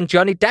curse, and then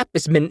Johnny Depp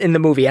is in the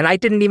movie, and I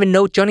didn't even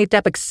know Johnny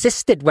Depp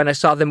existed when I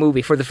saw the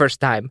movie for the first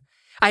time.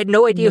 I had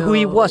no idea who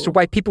he was or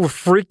why people were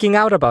freaking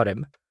out about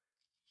him.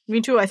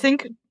 Me too. I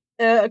think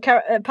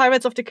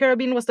Pirates of the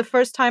Caribbean was the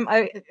first time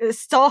I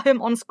saw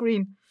him on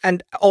screen.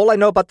 And all I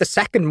know about the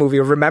second movie,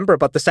 or remember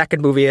about the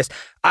second movie, is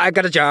I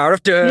got a jar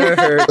of dirt,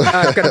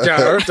 I got a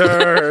jar of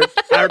dirt,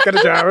 I got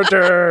a jar of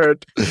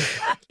dirt.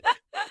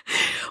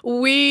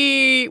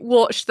 We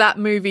watched that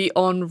movie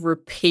on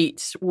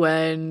repeat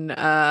when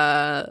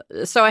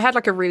so I had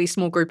like a really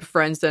small group of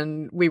friends,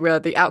 and we were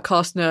the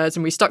outcast nerds,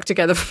 and we stuck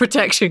together for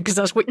protection because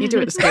that's what you do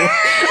at school.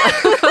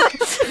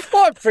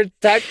 What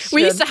protection?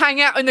 We used to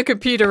hang out in the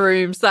computer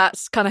rooms.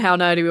 That's kind of how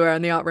nerdy we were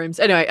in the art rooms.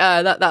 Anyway,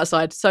 that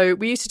aside, so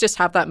we used to just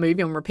have that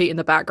movie on repeat in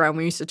the background.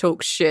 We used to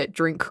talk shit,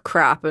 drink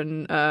crap,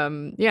 and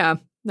that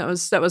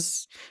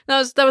was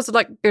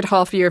like a good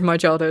half a year of my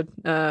childhood.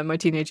 My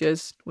teenage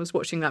years was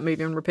watching that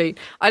movie on repeat.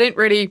 I didn't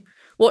really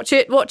watch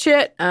it.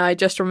 I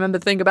just remember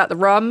the thing about the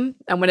rum,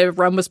 and whenever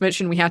rum was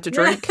mentioned, we had to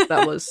drink.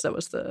 that was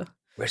the.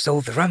 Where's all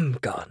the rum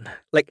gone?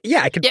 Like,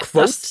 yeah, I could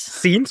quote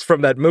scenes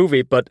from that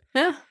movie, but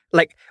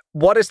like,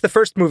 what is the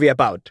first movie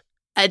about?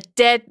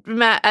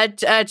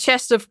 a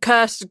chest of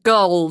cursed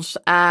gold,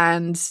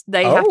 and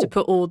they have to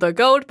put all the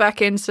gold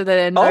back in so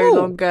they're no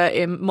longer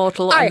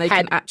immortal and they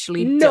can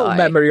actually no die.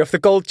 memory of the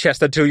gold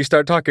chest until you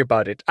start talking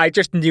about it. I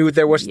just knew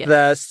there was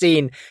the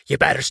scene, you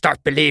better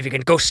start believing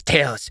in ghost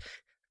tales.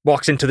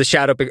 Walks into the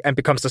shadow and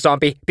becomes a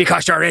zombie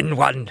because you're in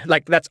one.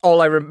 Like, that's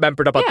all I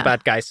remembered about the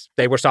bad guys.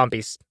 They were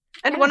zombies.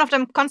 And one of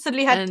them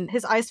constantly had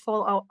his eyes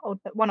fall out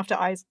one of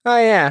the eyes. Oh,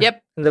 yeah.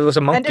 Yep. And there was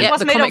a monkey. And it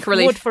was made of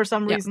wood for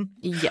some reason.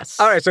 Yes.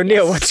 All right, so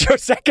Neil, what's your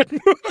second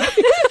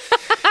movie?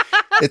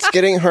 It's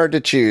getting hard to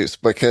choose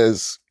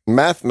because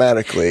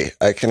mathematically,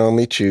 I can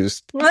only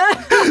choose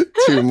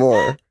 2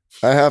 more.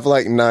 I have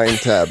like 9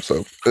 tabs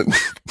open.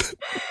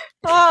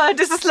 Oh,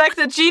 this is like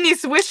the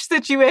genie's wish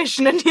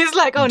situation, and he's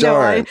like, "Oh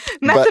Darn,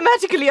 no!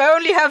 Mathematically, I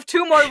only have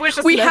 2 more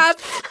wishes." We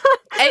left.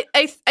 have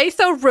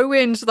Aethel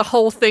ruined the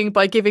whole thing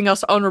by giving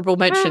us honorable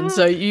mentions,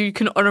 so you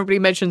can honorably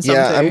mention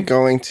something. Yeah, I'm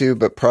going to,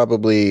 but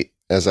probably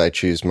as I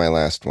choose my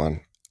last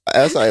one.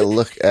 As I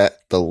look at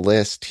the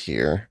list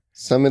here,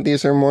 some of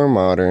these are more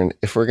modern.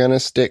 If we're going to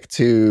stick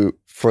to,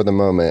 for the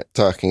moment,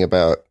 talking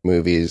about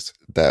movies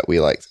that we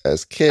liked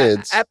as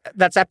kids.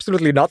 That's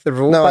absolutely not the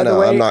rule, by the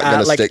way. I'm not going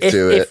to stick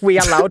to it. If we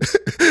allowed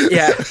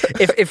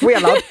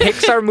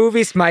Pixar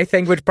movies, my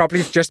thing would probably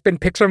have just been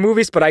Pixar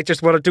movies, but I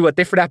just want to do a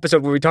different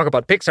episode where we talk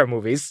about Pixar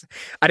movies.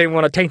 I didn't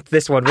want to taint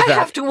this one with that. I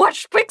have to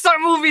watch Pixar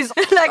movies.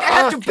 Like, I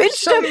have to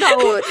binge them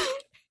now.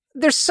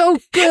 They're so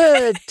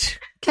good,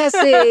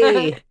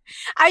 Cassie.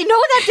 I know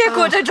that they're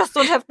good, I just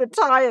don't have the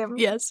time.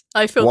 Yes,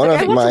 I feel one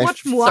like of my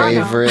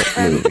favorite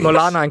movies.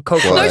 Moana and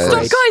Coco. No, stop,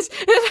 guys!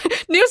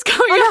 Neil's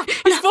going up.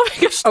 He's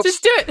forming us.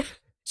 Just do it.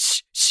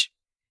 Shh, shh,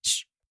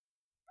 shh.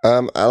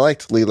 I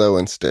liked Lilo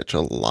and Stitch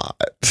a lot.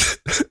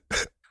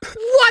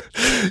 What?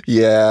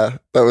 Yeah,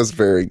 that was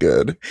very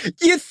good.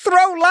 You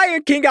throw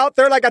Lion King out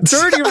there like a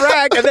dirty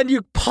rag, and then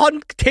you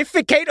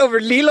pontificate over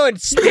Lilo and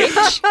Stitch?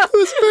 It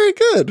was very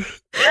good.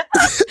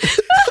 Is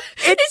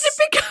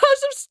it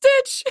because of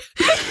Stitch?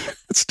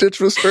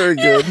 Stitch was very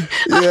good.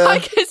 Yeah. I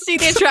can see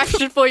the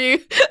attraction for you.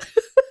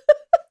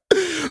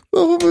 The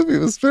whole movie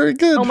was very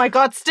good. Oh my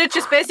god, Stitch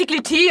is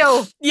basically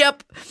Tio.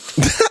 Yep.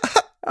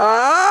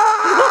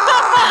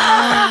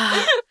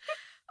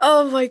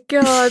 Oh my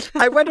god.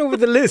 I went over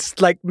the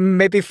list like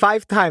maybe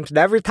 5 times, and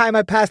every time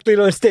I passed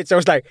Lilo and Stitch, I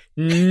was like,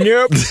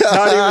 nope,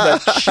 not even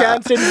a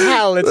chance in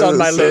hell it's on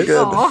my list.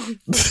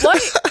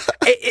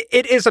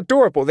 It is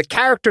adorable. The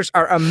characters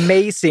are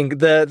amazing.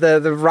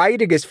 The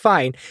writing is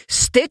fine.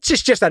 Stitch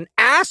is just an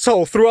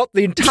asshole throughout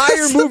the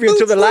entire movie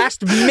until the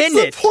last minute.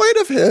 That's the point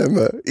of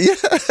him.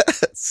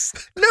 Yes.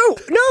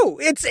 No,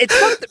 it's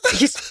not.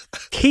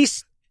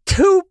 He's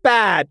too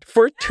bad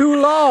for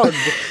too long.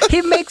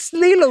 He makes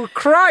Lilo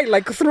cry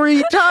like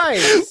 3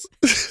 times.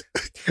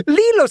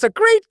 Lilo's a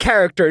great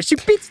character. She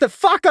beats the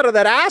fuck out of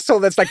that asshole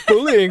that's like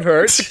bullying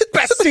her. It's the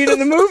best scene in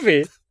the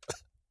movie.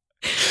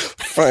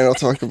 Fine, I'll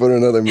talk about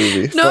another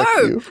movie. No,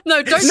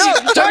 don't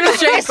be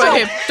shamed by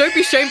him. Don't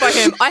be shamed by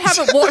him. I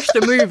haven't watched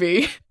the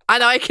movie,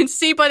 and I can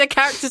see by the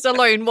characters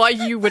alone why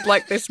you would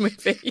like this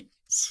movie.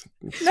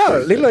 No,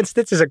 Lilo and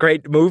Stitch is a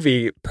great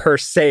movie per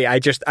se. I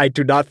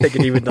do not think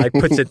it even like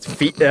puts its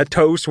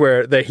toes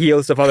where the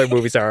heels of other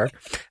movies are.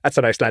 That's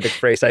an Icelandic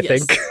phrase, I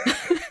think.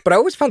 But I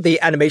always found the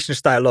animation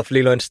style of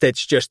Lilo and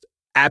Stitch just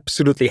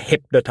absolutely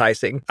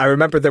hypnotizing. I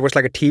remember there was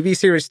like a TV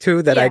series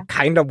too that I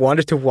kind of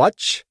wanted to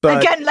watch.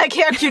 But again, like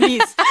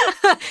Hercules.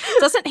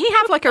 Doesn't he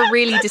have like a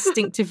really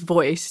distinctive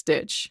voice,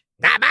 Stitch?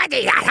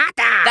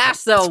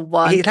 That's the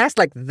one. He has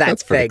like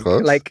that thing.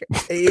 Like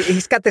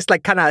he's got this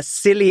like kind of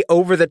silly,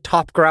 over the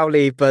top,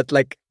 growly, but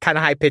like kind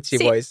of high pitchy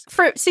voice.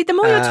 The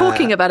more you're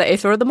talking about it,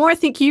 Aethor, the more I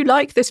think you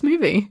like this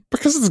movie.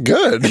 Because it's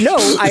good. No,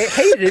 I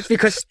hated it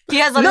because he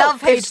has a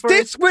love-hate for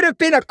it. Stitch would have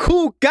been a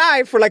cool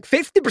guy for like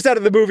 50%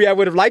 of the movie, I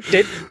would have liked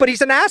it, but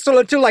he's an asshole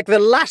until like the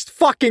last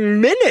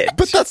fucking minute.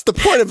 But that's the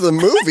point of the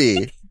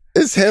movie.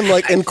 Is him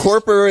like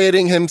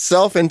incorporating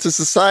himself into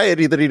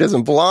society that he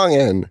doesn't belong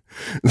in.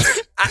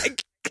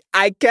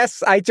 I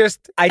guess I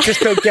just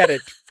don't get it.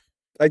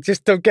 I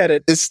just don't get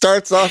it. It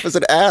starts off as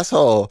an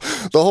asshole.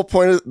 The whole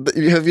point of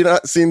have you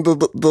not seen the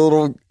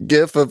little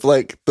gif of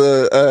like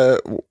the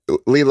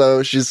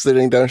Lilo? She's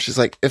sitting down. She's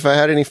like, if I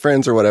had any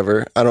friends or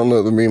whatever, I don't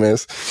know what the meme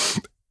is.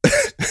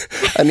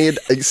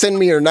 Send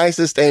me your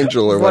nicest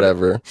angel or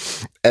whatever.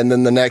 And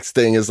then the next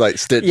thing is like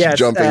Stitch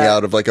jumping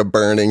out of like a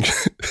burning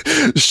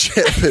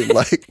ship and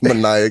like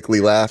maniacally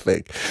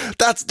laughing.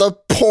 That's the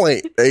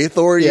point,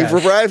 Aethor.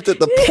 You've arrived at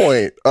the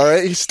point. All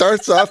right. He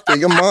starts off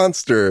being a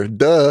monster.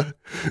 Duh.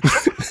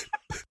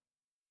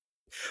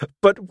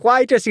 But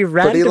why does he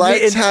randomly... But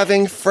he likes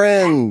having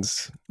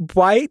friends.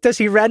 Why does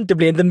he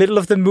randomly, in the middle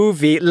of the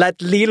movie, let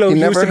Lilo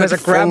use him as a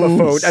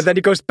gramophone, and then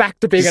he goes back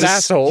to being an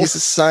asshole? He's a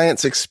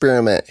science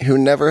experiment who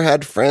never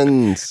had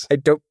friends. I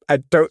don't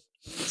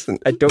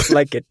I don't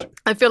like it.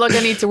 I feel like I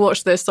need to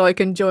watch this so I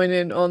can join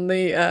in on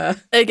the,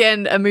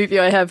 again, a movie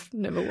I have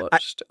never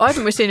watched. I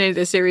haven't seen any of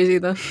this series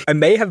either. I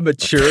may have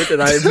matured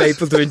and I'm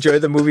able to enjoy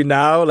the movie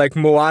now, like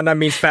Moana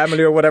means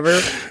family or whatever.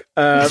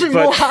 But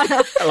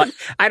Moana. Like,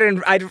 I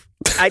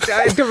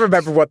don't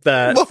remember what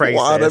the phrase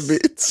Moana is.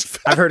 means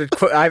I've heard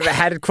it. I've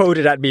had it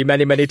quoted at me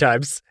many, many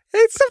times.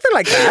 It's something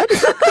like that.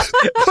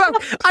 Well,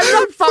 I'm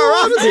not far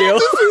off, Neil.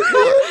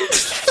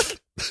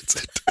 It's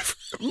a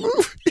different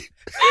movie.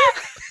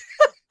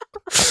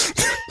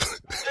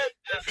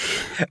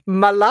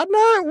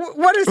 Malana?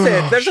 What is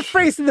it? There's a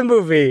phrase in the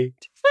movie.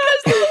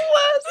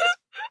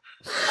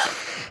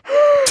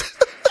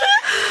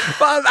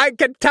 Well, I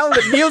can tell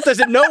that Neil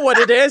doesn't know what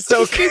it is,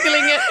 so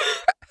Googling it.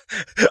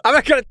 I'm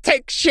not going to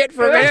take shit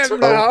from him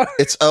now.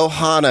 It's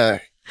Ohana.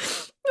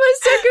 My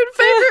second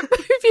favorite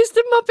movie is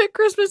The Muppet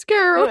Christmas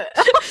Carol.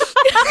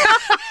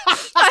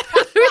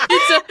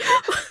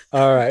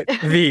 All right,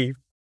 V.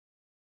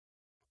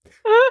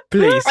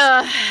 Please.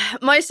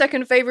 My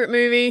second favorite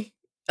movie,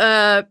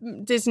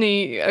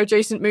 Disney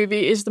adjacent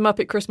movie, is The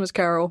Muppet Christmas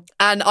Carol.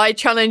 And I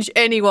challenge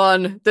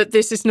anyone that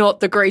this is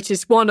not the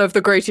greatest, one of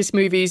the greatest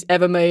movies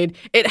ever made.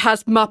 It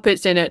has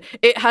Muppets in it.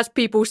 It has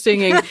people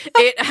singing.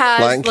 It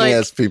has Lion King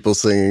has people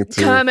singing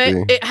too.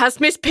 Kermit. It has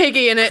Miss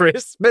Piggy in it.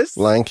 Christmas.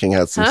 Lion King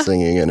had some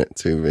singing in it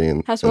too,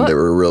 and Has what? they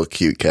were real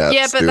cute cats.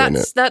 Yeah, but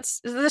doing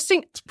that's the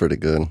sing. It's pretty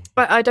good.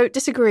 But I don't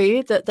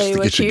disagree that they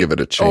were You should cute give it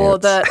a chance. or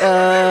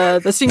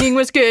that the singing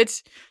was good.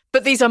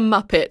 But these are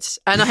Muppets,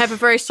 and I have a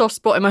very soft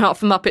spot in my heart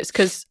for Muppets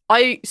because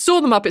I saw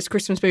the Muppets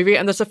Christmas movie,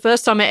 and that's the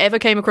first time I ever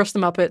came across the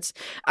Muppets,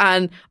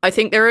 and I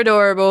think they're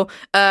adorable.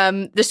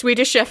 The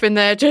Swedish chef in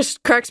there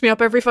just cracks me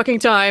up every fucking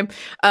time,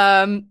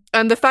 and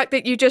the fact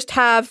that you just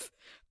have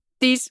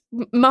these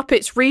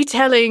Muppets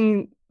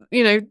retelling,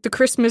 you know, the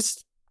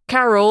Christmas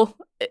Carol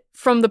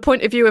from the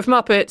point of view of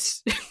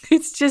Muppets,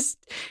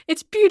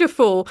 it's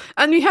beautiful,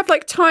 and you have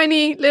like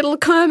tiny little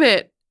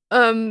Kermit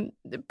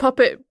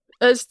puppet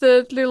as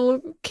the little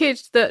kid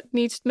that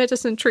needs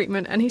medicine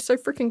treatment, and he's so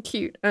freaking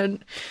cute.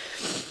 And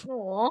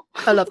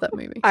I love that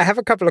movie. I have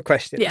a couple of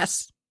questions.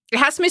 Yes. It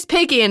has Miss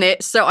Piggy in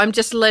it, so I'm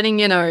just letting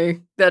you know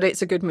that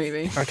it's a good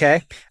movie.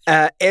 Okay.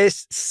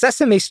 Is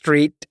Sesame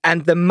Street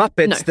and the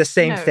Muppets the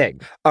same thing?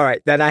 All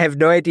right, then I have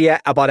no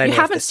idea about any of this.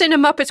 You haven't seen a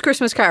Muppets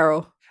Christmas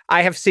Carol?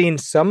 I have seen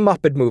some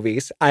Muppet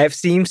movies. I have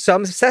seen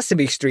some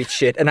Sesame Street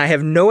shit, and I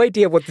have no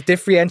idea what the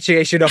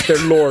differentiation of their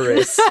lore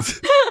is.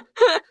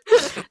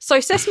 So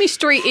Sesame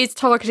Street is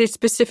targeted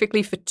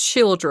specifically for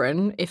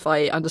children, if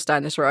I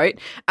understand this right.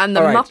 And the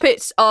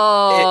Muppets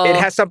are... It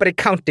has somebody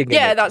counting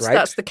in it,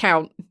 that's the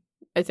count,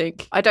 I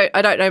think. I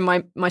don't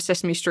know my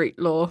Sesame Street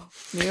lore,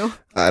 Neil.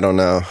 I don't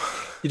know.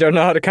 You don't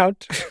know how to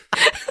count?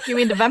 You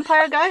mean the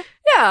vampire guy?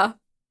 Yeah.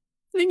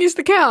 I think it's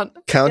the count.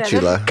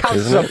 Countula. Count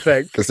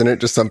something. Isn't it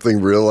just something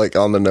real, like,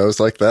 on the nose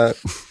like that?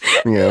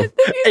 Yeah.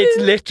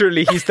 It's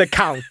literally, he's the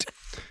count.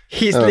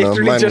 He's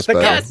literally just the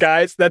count,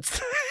 guys.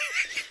 That's...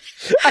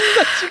 I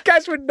thought you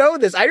guys would know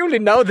this. I only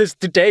know this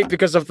today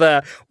because of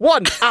the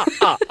one.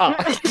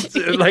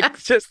 Like,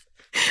 just...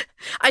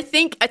 I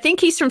think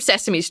he's from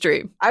Sesame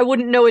Street. I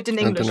wouldn't know it in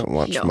English. I didn't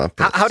watch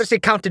Muppets. How does he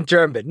count in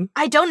German?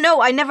 I don't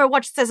know. I never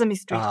watched Sesame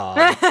Street.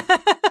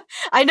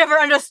 I never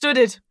understood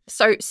it.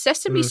 So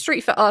Sesame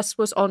Street for us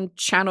was on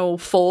Channel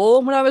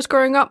 4 when I was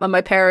growing up, and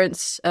my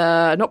parents,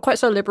 not quite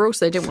so liberal,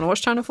 so they didn't want to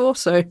watch Channel 4,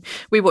 so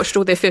we watched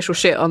all the official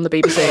shit on the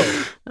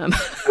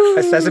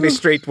BBC. Sesame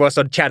Street was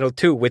on Channel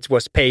 2, which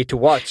was pay to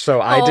watch,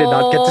 so I did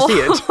not get to see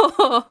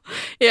it.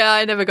 Yeah,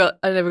 I never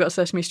got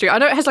Sesame Street. I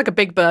know it has like a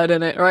big bird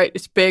in it, right?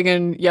 It's big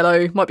and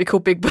yellow. Might be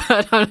called Big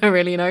Bird. I don't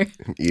really know.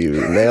 You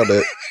nailed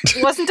it.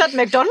 Wasn't that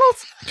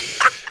McDonald's?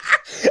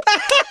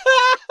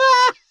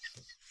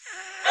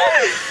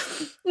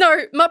 No,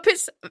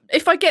 Muppets,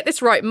 if I get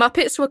this right,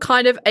 Muppets were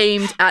kind of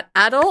aimed at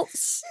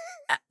adults,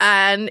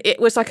 and it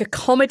was like a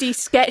comedy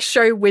sketch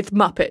show with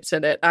Muppets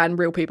in it and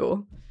real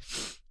people.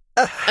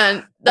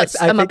 And that's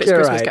a Muppets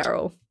Christmas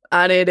Carol.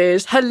 And it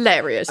is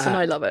hilarious, and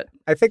I love it.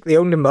 I think the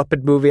only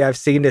Muppet movie I've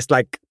seen is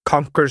like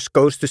Conkers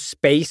Goes to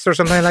Space or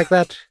something like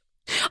that.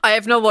 I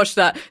have not watched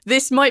that.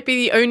 This might be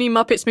the only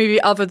Muppets movie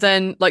other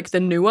than like the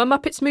newer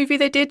Muppets movie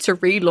they did to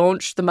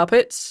relaunch the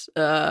Muppets.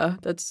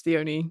 This is the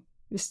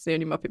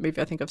only Muppet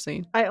movie I think I've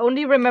seen. I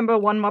only remember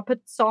one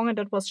Muppet song, and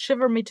that was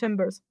Shiver Me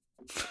Timbers.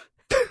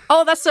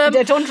 Oh, that's I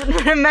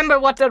don't remember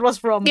what that was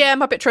from. Yeah,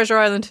 Muppet Treasure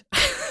Island.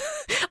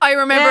 I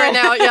remember it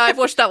now. Yeah, I've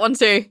watched that one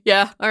too.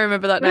 Yeah, I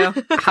remember that now.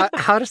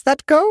 How does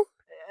that go?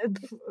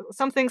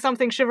 Something,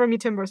 Shiver Me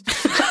Timbers.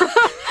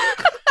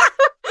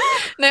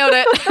 Nailed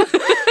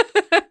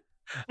it.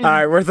 All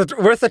right,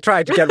 worth a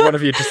try to get one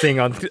of you to sing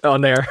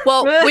on air.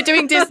 Well, we're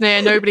doing Disney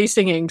and nobody's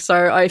singing,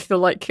 so I feel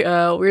like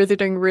we're either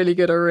doing really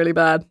good or really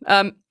bad.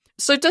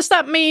 So does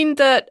that mean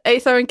that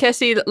Aether and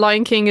Kessie, that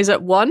Lion King is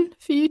at 1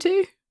 for you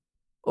two?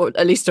 Or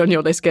at least on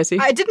your list, Kessie.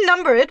 I didn't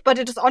number it, but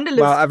it is on the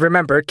list. Well, I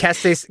remember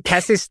Cassie's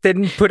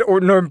didn't put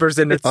numbers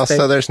in it.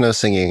 Also, there's no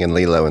singing in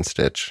Lilo and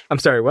Stitch. I'm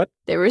sorry, what?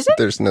 There isn't?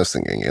 There's no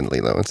singing in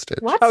Lilo and Stitch.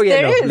 What? Oh,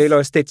 yeah, there is. Lilo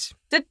and Stitch.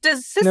 The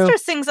sister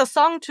sings a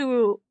song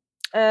to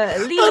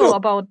Lilo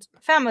about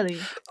family.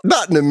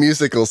 Not in a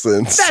musical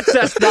sense. That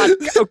does not.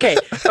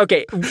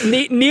 Okay.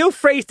 Neil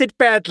phrased it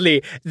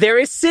badly. There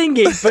is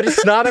singing, but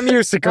it's not a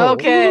musical.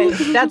 Okay,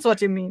 that's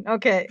what you mean.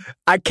 Okay.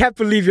 I can't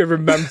believe you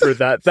remember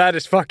that. That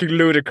is fucking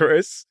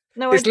ludicrous.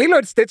 No, is Lilo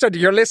and Stitch on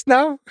your list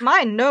now?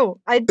 Mine, no.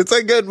 It's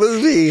a good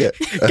movie.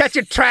 Get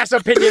your trash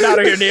opinion out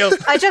of here, Neil.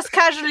 I just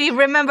casually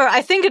remember,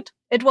 I think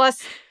it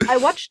was, I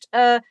watched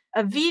a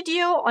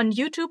video on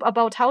YouTube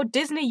about how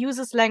Disney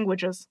uses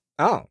languages.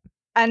 Oh.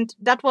 And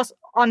that was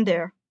on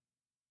there.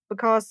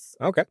 Because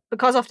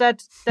of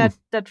that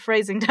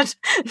phrasing that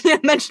Neil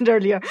mentioned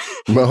earlier.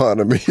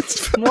 Moana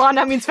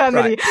means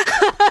family. Right.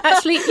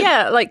 Actually,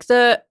 yeah, like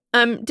the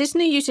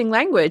Disney using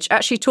language,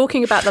 actually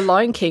talking about The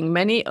Lion King,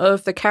 many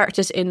of the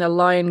characters in The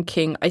Lion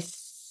King, I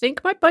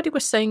think my buddy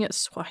was saying it's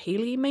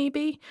Swahili,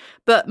 maybe,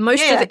 but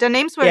most of the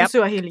names were in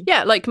Swahili.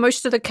 Yeah, like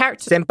most of the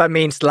characters. Simba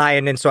means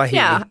lion in Swahili.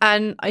 Yeah,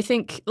 and I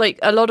think like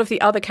a lot of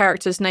the other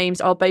characters' names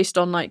are based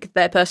on like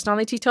their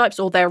personality types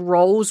or their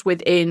roles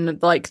within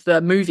like the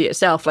movie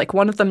itself. Like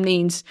one of them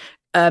means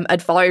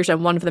advisor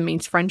and one of them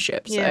means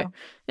friendship. So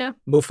yeah.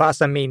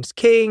 Mufasa means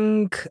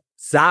king.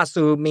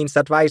 Zazu means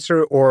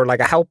advisor or like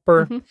a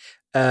helper. Mm-hmm.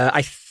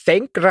 I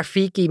think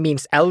Rafiki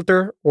means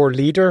elder or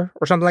leader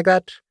or something like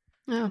that.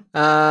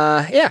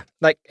 Yeah.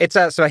 Like it's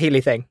a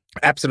Swahili thing.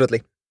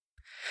 Absolutely.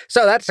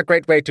 So that's a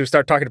great way to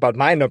start talking about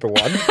my number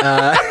one.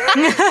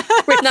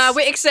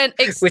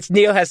 Which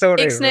Neil has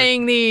already.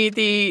 Ixnaying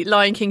the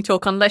Lion King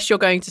talk unless you're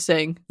going to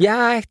sing.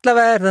 Feel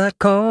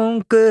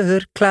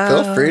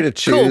free to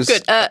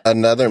choose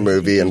another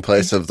movie in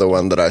place of the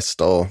one that I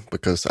stole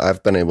because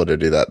I've been able to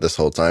do that this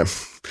whole time.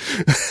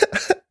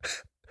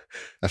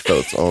 I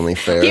felt it's only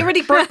fair. He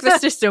already broke the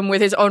system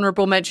with his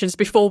honourable mentions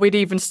before we'd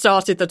even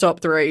started the top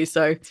three,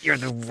 so... You're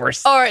the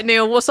worst. All right,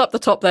 Neil, what's up the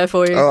top there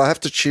for you? Oh, I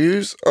have to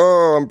choose?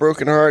 Oh, I'm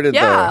brokenhearted,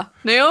 though.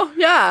 Neil,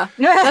 yeah.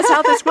 That's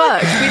how this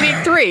works. We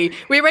need three.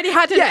 We already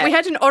had we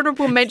had an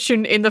honourable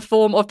mention in the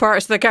form of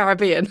Pirates of the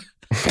Caribbean.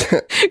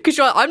 Because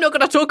you're like, I'm not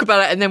going to talk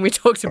about it, and then we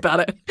talked about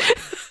it.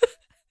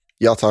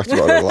 Y'all talked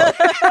about it a lot.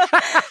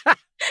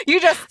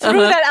 You just threw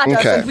that at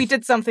us and we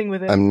did something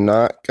with it. I'm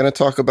not going to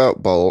talk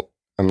about Bolt.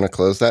 I'm going to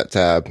close that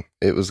tab.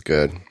 It was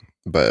good,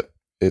 but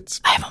it's...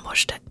 I haven't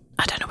watched it.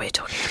 I don't know what you're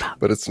talking about.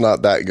 But it's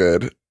not that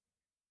good.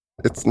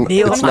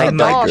 Neil, I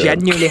might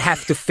genuinely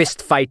have to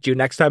fist fight you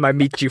next time I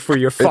meet you for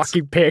your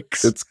fucking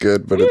picks. It's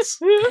good, but it's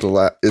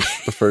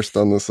the first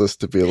on this list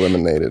to be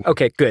eliminated.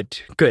 Okay, good.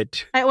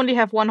 I only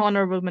have one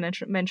honorable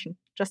mention,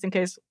 just in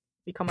case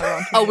we come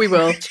around. Oh, we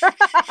will.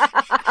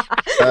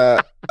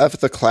 Of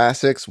the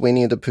classics,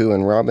 Winnie the Pooh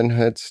and Robin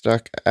Hood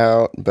stuck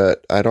out,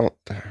 but I don't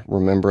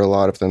remember a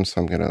lot of them, so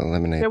I'm going to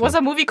eliminate them. There was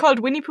a movie called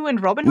Winnie Pooh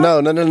and Robin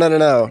Hood?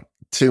 No.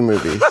 2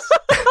 movies.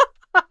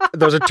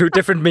 Those are 2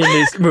 different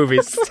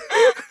movies.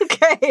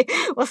 Okay.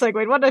 I was like,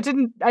 wait, what?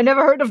 I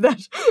never heard of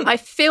that. I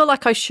feel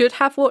like I should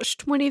have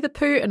watched Winnie the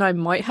Pooh, and I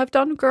might have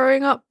done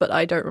growing up, but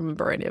I don't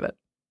remember any of it.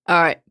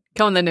 All right.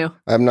 Come on then, Neil.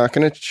 I'm not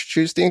going to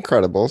choose The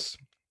Incredibles.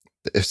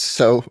 It's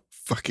so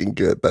fucking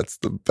good. That's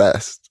the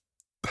best.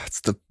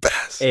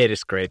 It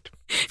is great.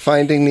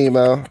 Finding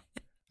Nemo,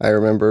 I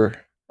remember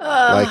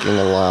liking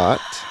a lot.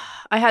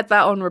 I had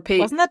that on repeat.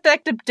 Wasn't that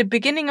like the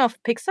beginning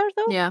of Pixar,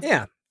 though?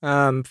 Yeah.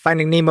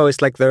 Finding Nemo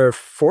is like their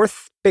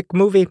 4th big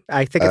movie.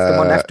 I think it's the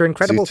one after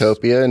Incredibles.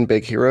 Zootopia and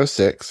Big Hero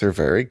 6 are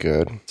very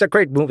good. It's a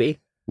great movie.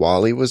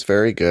 WALL-E was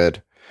very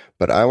good.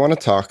 But I want to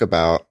talk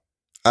about,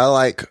 I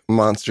like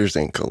Monsters,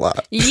 Inc. a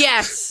lot.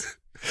 Yes.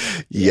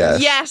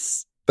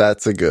 Yes.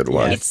 That's a good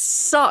one. It's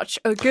such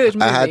a good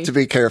movie. I had to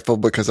be careful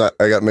because I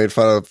got made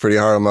fun of pretty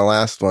hard on my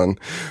last one.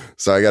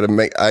 So I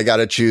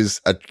gotta choose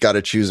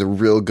a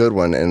real good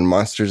one, and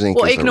Monsters Inc.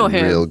 is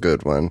a real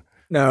good one.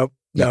 No.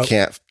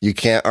 You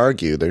can't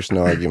argue. There's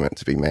no argument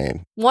to be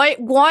made. Why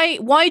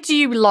do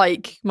you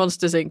like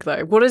Monsters Inc.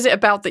 though? What is it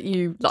about that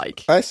you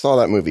like? I saw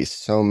that movie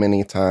so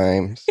many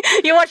times.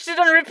 You watched it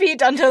on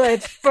repeat until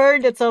it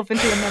burned itself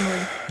into your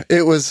memory.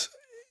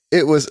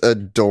 It was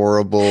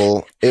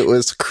adorable. It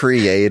was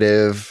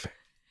creative.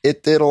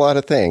 It did a lot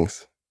of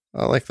things.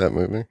 I like that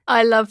movie.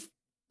 I love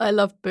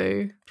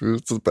Boo.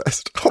 Boo's the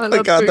best. Oh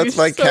my God, that's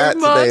my cat's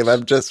name.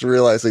 I'm just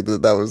realizing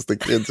that was the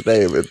kid's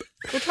name.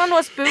 Which one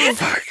was Boo?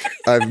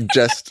 I'm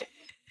just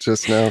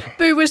now.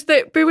 Boo was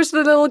the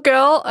little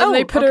girl, and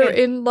they put her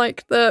in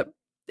like the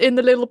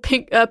little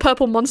pink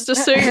purple monster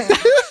suit.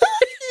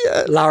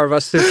 Yes.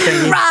 Larva suit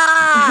thingy.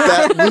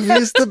 That movie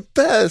is the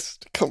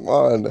best. Come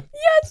on.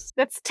 Yes.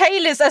 That's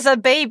Taylor's as a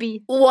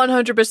baby.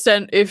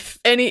 100%. If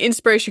any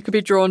inspiration could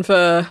be drawn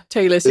for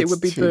Taylor's, it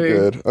would be Boo.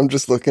 Good. I'm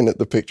just looking at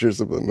the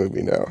pictures of the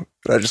movie now.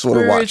 But I just want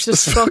to watch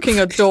this. It's just fucking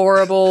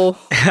adorable.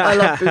 I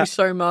love Boo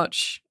so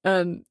much.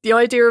 And the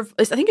idea of,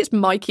 I think it's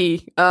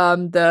Mikey,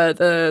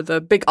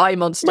 the big eye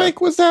monster. Mike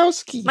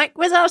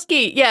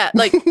Wazowski. Yeah,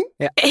 like,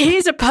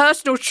 he's a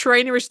personal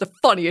trainer is the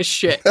funniest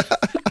shit.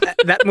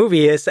 That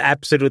movie is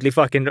absolutely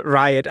fucking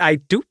riot. I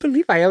do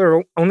believe I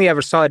only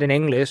ever saw it in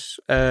English.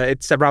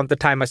 It's around the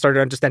time I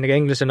started understanding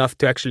English enough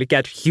to actually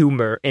get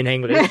humor in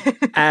English.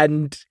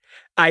 And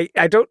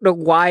I don't know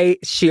why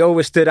she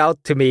always stood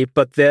out to me,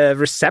 but the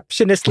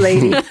receptionist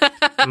lady,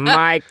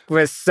 Mike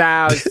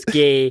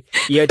Wazowski,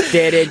 you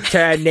didn't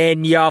turn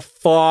in your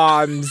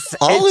forms.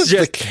 All of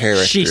the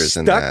characters she's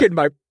in stuck that. in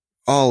my...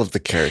 All of the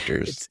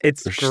characters.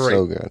 It's They're great.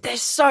 so good. They're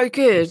so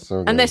good.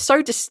 And they're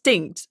so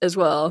distinct as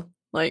well.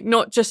 Like,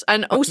 not just,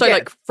 and also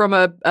like from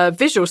a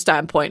visual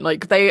standpoint,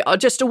 like they are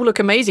just all look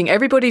amazing.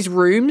 Everybody's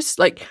rooms,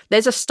 like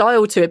there's a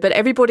style to it, but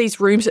everybody's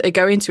rooms that they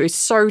go into is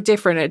so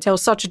different. It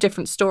tells such a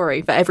different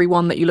story for every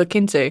one that you look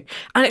into.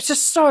 And it's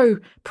just so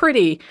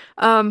pretty.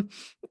 I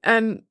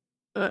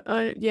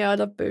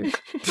love Boo.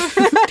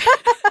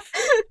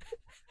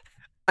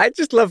 I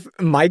just love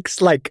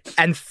Mike's like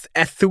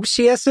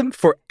enthusiasm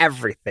for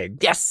everything.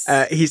 Yes.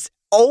 He's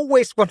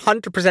always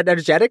 100%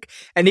 energetic,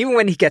 and even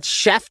when he gets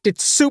shafted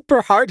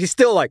super hard, he's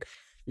still like,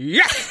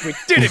 yes, we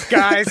did it,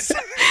 guys.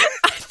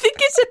 I think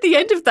it's at the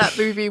end of that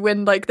movie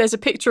when like there's a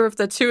picture of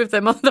the two of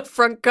them on the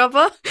front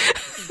cover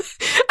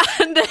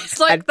and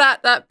there's like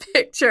that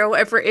picture or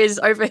whatever it is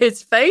over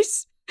his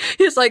face.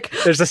 He's like,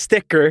 there's a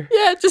sticker.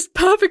 Yeah, just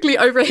perfectly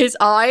over his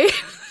eye.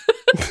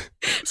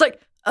 It's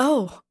like,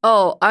 oh,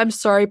 I'm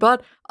sorry,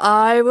 bud.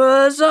 I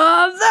was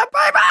on the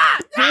paper.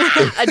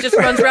 And just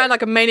runs around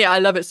like a maniac. I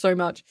love it so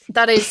much.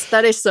 That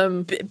is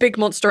some big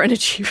monster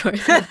energy right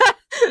there.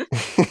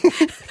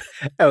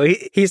 Oh,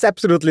 he's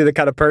absolutely the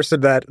kind of person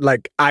that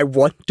like I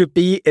want to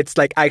be. It's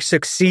like I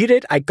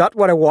succeeded. I got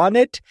what I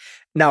wanted.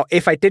 Now,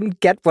 if I didn't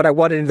get what I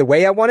wanted in the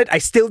way I wanted, I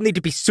still need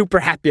to be super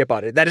happy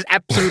about it. That is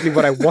absolutely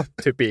what I want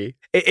to be.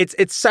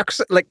 It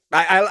sucks. Like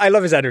I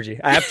love his energy.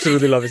 I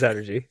absolutely love his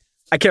energy.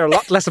 I care a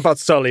lot less about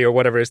Sully or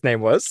whatever his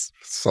name was.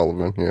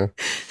 Sullivan, yeah.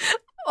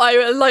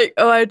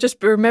 I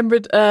just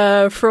remembered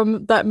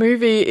from that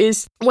movie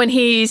is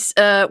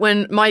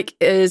when Mike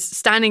is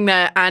standing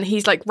there and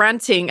he's like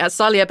ranting at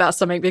Sully about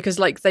something because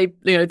like they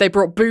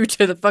brought Boo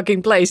to the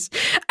fucking place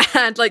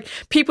and like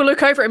people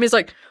look over at him. He's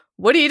like,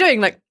 "What are you doing?"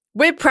 Like,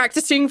 "We're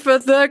practicing for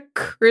the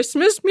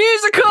Christmas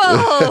musical."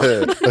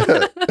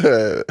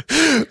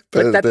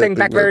 Put that thing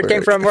back where it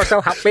came from. We're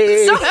so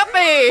happy. So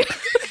happy.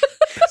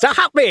 So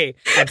happy.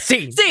 And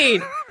scene.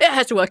 It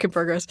has to work in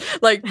progress.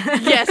 Like,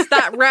 yes,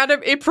 that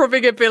random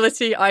improving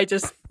ability. I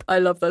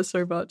love that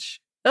so much.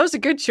 That was a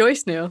good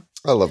choice, Neil.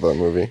 I love that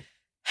movie.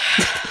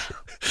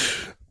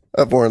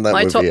 I've worn that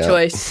My movie top out.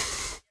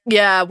 choice.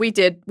 Yeah, we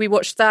did. We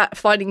watched that,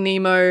 Finding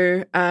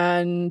Nemo,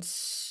 and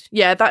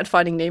that and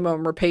Finding Nemo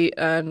on repeat,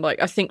 and like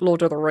I think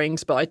Lord of the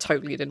Rings, but I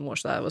totally didn't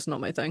watch that. It was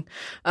not my thing.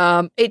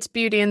 It's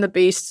Beauty and the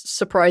Beast,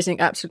 surprising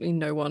absolutely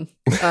no one.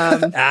 All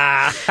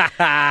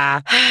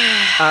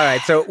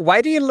right, so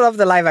why do you love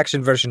the live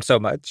action version so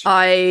much?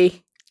 I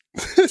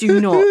do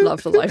not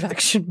love the live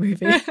action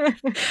movie.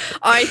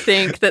 I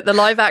think that the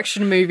live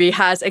action movie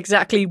has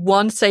exactly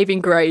one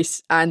saving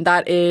grace, and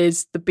that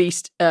is the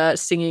Beast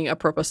singing a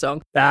proper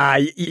song.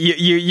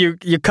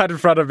 You cut in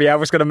front of me. I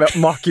was going to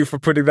mock you for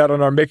putting that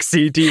on our mix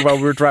CD while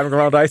we were driving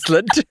around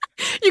Iceland.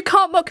 You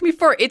can't mock me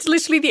for it. It's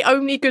literally the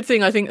only good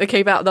thing I think that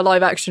came out of the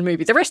live action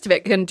movie. The rest of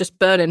it can just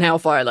burn in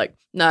hellfire. Like,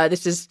 no,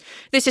 this is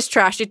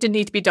trash. It didn't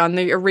need to be done.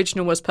 The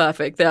original was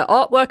perfect. The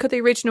artwork of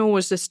the original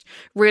was just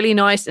really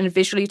nice and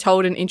visually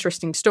told an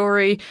interesting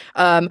story.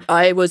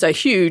 I was a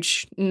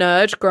huge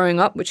nerd growing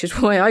up, which is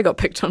why I got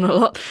picked on a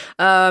lot.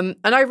 And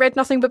I read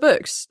nothing but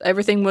books.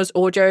 Everything was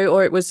audio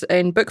or it was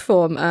in book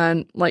form.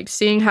 And like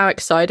seeing how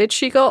excited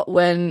she got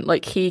when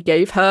like he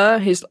gave her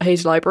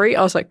his library,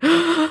 I was like,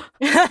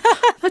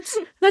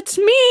 that's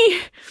me.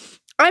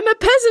 I'm a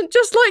peasant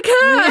just like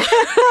her. And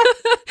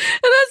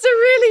that's a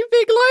really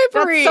big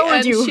library.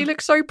 And she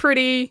looked so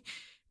pretty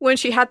when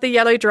she had the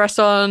yellow dress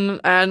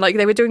on and like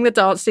they were doing the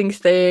dancing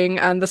thing,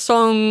 and the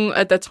song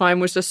at the time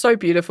was just so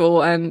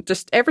beautiful, and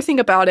just everything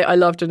about it I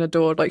loved and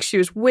adored. Like she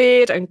was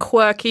weird and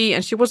quirky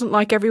and she wasn't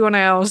like everyone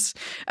else.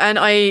 And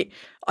I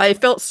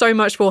felt so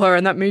much for her,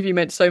 and that movie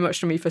meant so much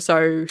to me for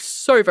so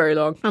very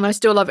long. And I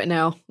still love it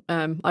now.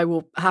 I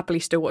will happily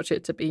still watch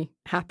it to be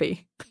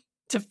happy,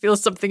 to feel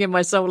something in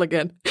my soul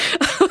again.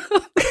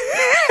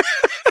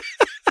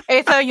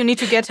 Ava, you need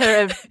to get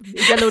her a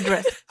yellow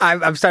dress.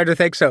 I'm starting to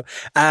think so.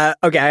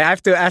 Okay, I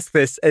have to ask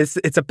this.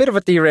 It's a bit of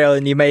a derail,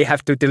 and you may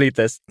have to delete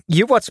this.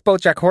 You watched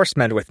BoJack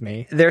Horseman with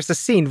me. There's a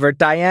scene where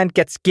Diane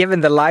gets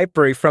given the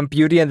library from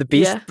Beauty and the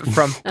Beast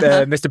from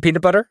Mr.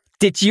 Peanut Butter.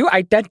 Did you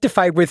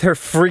identify with her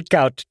freak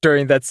out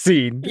during that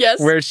scene?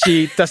 Yes. Where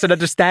she doesn't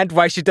understand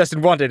why she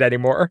doesn't want it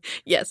anymore?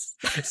 Yes.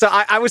 So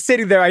I was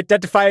sitting there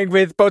identifying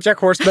with BoJack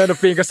Horseman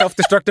of being a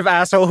self-destructive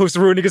asshole who's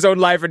ruining his own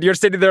life, and you're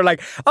sitting there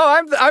like,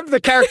 oh, I'm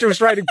the character who's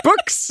writing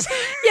books.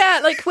 Yeah,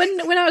 like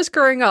when I was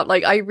growing up,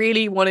 like I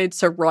really wanted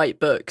to write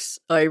books.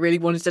 I really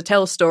wanted to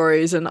tell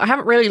stories, and I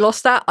haven't really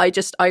lost that.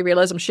 I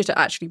realize I'm shit at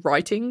actually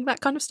writing that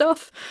kind of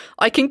stuff.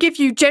 I can give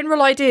you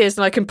general ideas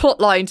and I can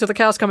plot line till the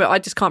cows come out. I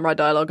just can't write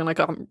dialogue, and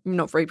I'm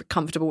not very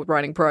comfortable with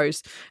writing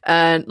prose.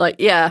 And like,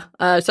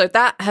 so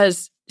that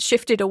has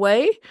shifted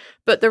away,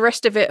 but the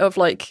rest of it of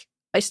like,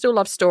 I still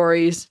love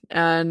stories.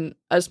 And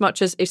as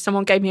much as if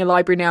someone gave me a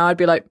library now, I'd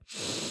be like,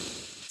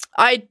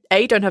 I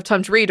A, don't have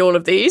time to read all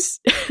of these,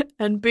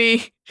 and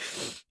B,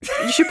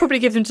 You should probably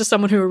give them to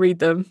someone who will read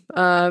them.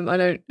 I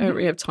don't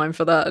really have time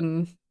for that,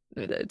 and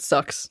it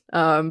sucks.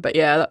 But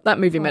yeah, that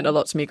movie meant a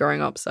lot to me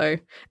growing up. So,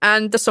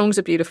 and the songs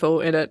are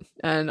beautiful in it,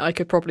 and I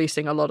could probably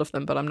sing a lot of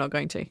them, but I'm not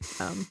going to,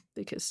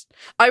 because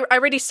I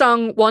already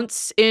sung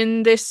once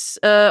in this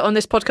on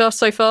this podcast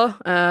so far.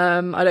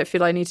 I don't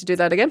feel I need to do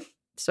that again.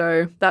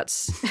 So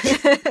that's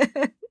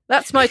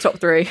my top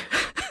 3.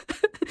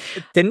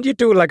 Didn't you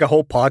do like a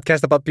whole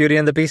podcast about Beauty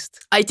and the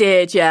Beast? I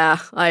did, yeah.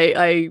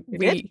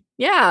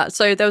 Yeah.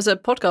 So there was a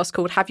podcast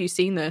called "Have You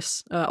Seen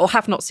This?" Or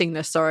 "Have Not Seen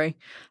This?" Sorry,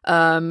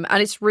 and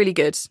it's really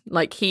good.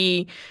 Like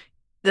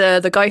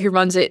the guy who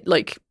runs it,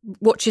 like,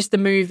 watches the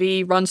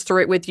movie, runs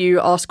through it with you,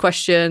 asks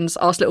questions,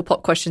 asks little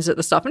pop questions at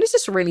the stuff, and it's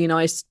just really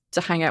nice to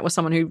hang out with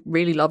someone who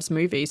really loves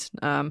movies.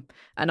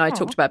 And I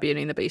talked about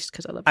Beauty and the Beast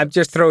because I love it. I'm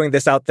just throwing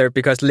this out there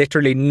because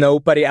literally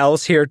nobody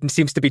else here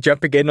seems to be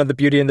jumping in on the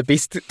Beauty and the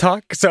Beast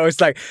talk. So it's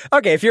like,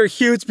 okay, if you're a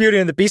huge Beauty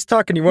and the Beast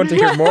talk and you want to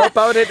hear more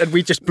about it, and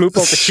we just blue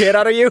ball the shit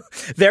out of you,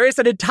 there is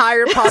an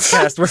entire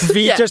podcast where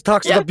V just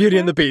talks about Beauty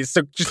and the Beast.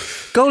 So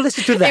just go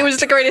listen to that. It was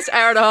the greatest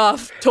hour and a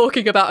half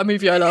talking about a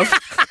movie I love.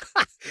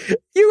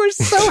 You were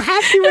so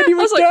happy when you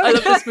were done. I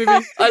love this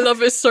movie. I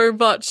love it so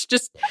much.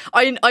 Just,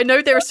 I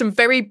know there are some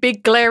very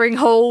big glaring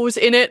holes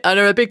in it. And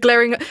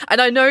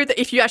I know that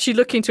if you actually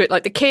look into it,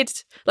 like the kid,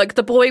 like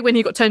the boy when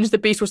he got turned into the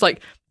Beast was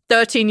like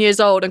 13 years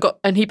old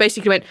and he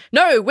basically went,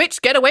 "No,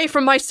 witch, get away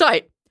from my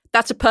sight."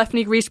 That's a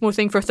perfectly reasonable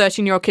thing for a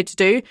 13-year-old kid to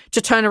do, to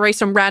turn away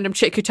some random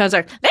chick who turns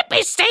out, "Let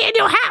me stay in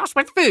your house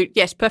with food."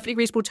 Yes, perfectly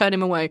reasonable, turn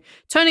him away.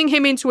 Turning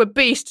him into a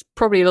beast,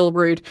 probably a little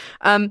rude.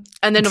 And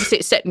then obviously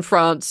it's set in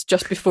France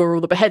just before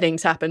all the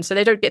beheadings happen, so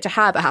they don't get to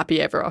have a happy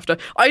ever after.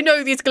 I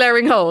know these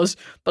glaring holes,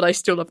 but I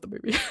still love the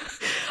movie.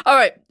 All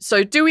right,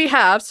 so do we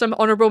have some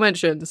honourable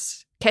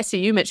mentions?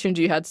 Kessie, you mentioned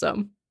you had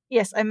some.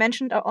 Yes, I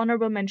mentioned our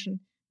honourable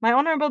mention. My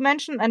honorable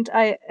mention, and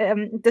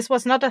this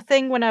was not a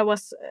thing when I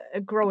was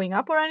growing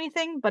up or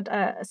anything, but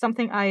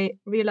something I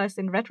realized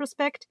in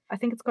retrospect. I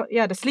think it's called,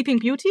 The Sleeping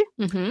Beauty.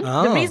 Mm-hmm.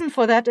 Oh. The reason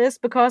for that is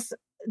because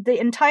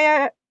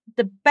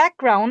the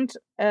background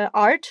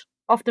art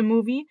of the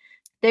movie,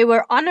 they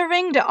were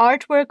honoring the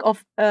artwork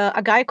of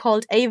a guy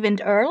called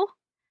Eyvind Earle,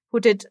 who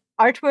did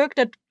artwork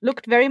that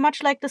looked very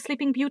much like the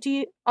Sleeping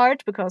Beauty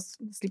art, because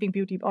the Sleeping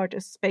Beauty art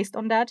is based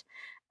on that.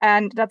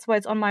 And that's why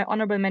it's on my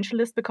honorable mention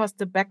list, because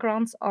the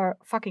backgrounds are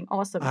fucking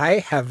awesome. I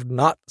have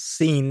not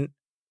seen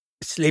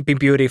Sleeping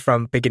Beauty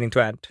from beginning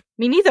to end.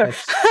 Me neither.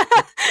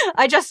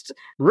 I just...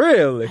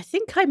 Really? I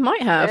think I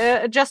might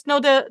have. Just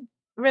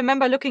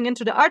remember looking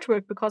into the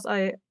artwork, because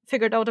I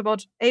figured out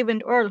about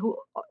Eyvind Earle, who,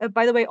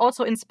 by the way,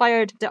 also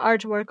inspired the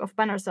artwork of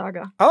Banner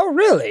Saga. Oh,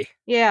 really?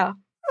 Yeah.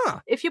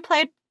 Huh. If you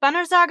played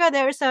Banner Saga,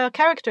 there is a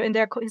character in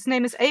there. His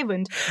name is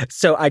Eyvind.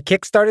 So I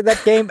kickstarted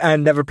that game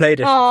and never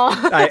played it.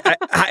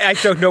 I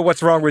don't know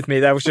what's wrong with me.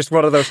 That was just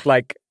one of those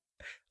like,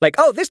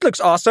 oh, this looks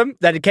awesome.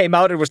 Then it came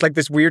out. It was like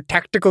this weird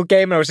tactical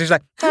game. And I was just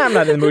like, I'm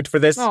not in the mood for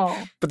this.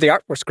 But the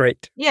art was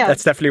great. Yeah.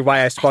 That's definitely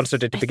why I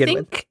sponsored it to begin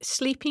with. I think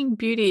Sleeping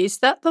Beauty, is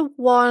that the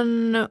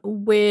one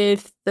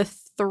with the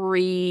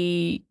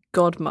 3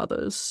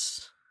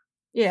 godmothers?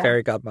 Yeah.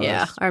 Fairy godmothers.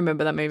 Yeah, I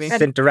remember that movie.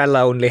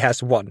 Cinderella only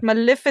has one.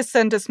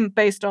 Maleficent is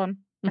based on,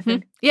 I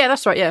think. Yeah,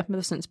 that's right. Yeah,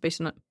 Maleficent's based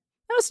on it.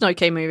 That was an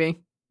okay movie.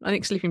 I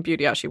think Sleeping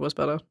Beauty actually was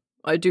better.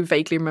 I do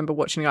vaguely remember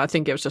watching it. I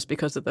think it was just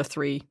because of the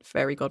 3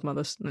 fairy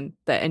godmothers and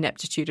their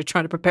ineptitude of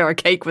trying to prepare a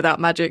cake without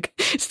magic.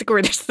 It's the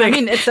greatest thing.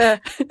 I mean,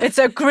 it's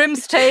a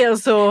Grimm's tale,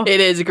 so it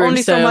is a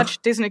Grimm's tale. Only so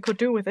much Disney could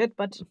do with it,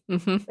 but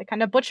they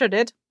kind of butchered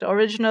it. The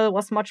original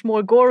was much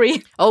more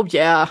gory. Oh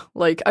yeah,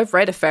 like I've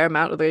read a fair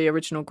amount of the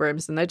original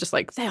Grimms, and they're just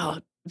like, they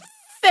are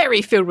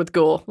very filled with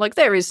gore. Like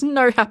there is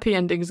no happy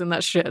endings in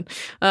that shit.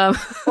 Well,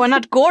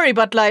 not gory,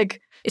 but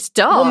like, it's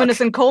dark. Woman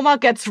is in coma,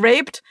 gets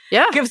raped,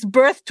 yeah, gives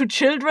birth to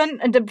children,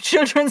 and the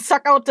children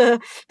suck out the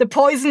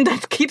poison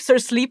that keeps her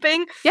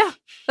sleeping. Yeah,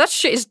 that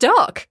shit is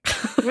dark.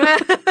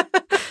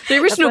 The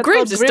original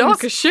Grimms is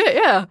dark as shit,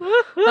 yeah.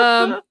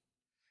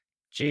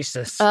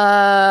 Jesus.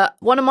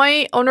 One of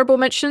my honorable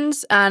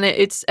mentions, and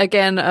it's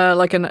again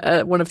like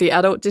one of the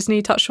adult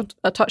Disney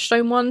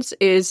touchstone ones,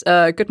 is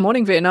Good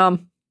Morning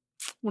Vietnam.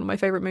 One of my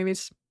favorite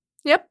movies.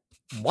 Yep.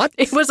 What?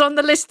 It was on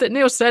the list that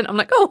Neil sent. I'm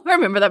like, oh, I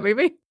remember that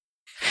movie.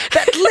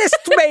 That list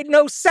made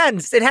no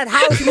sense. It had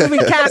House Moving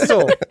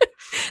Castle.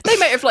 They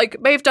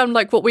may have done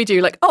like what we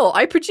do, like, oh,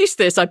 I produced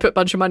this, I put a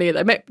bunch of money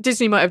in it.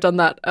 Disney might have done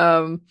that.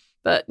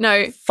 But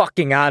no.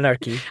 Fucking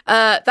anarchy.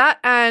 That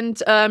and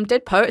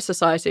Dead Poet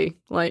Society.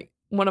 Like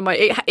one of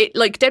my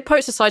like Dead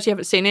Poet Society, I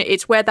haven't seen it.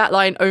 It's where that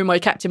line, "Oh my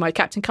captain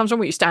comes from,"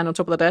 where you stand on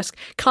top of the desk,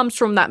 comes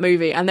from that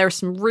movie. And there are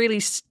some really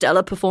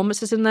stellar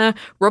performances in there.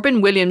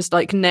 Robin Williams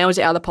like nails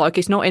it out of the park.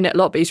 He's not in it a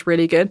lot, but he's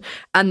really good.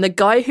 And the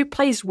guy who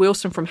plays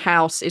Wilson from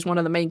House is one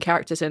of the main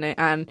characters in it.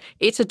 And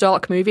it's a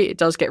dark movie. It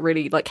does get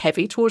really like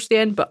heavy towards the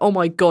end, but oh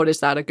my god,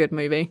 is that a good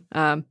movie.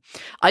 I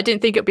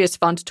didn't think it'd be as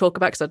fun to talk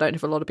about because I don't know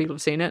if a lot of people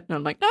have seen it. And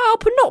I'm like, no, I'll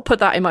not put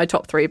that in my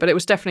top 3, but it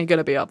was definitely going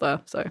to be up there.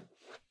 So.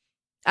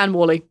 And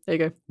WALL-E. There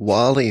you go.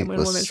 WALL-E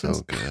was so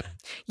good.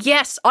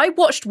 Yes, I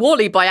watched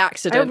WALL-E by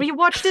accident. I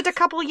rewatched it a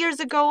couple years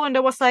ago and I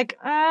was like,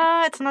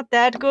 it's not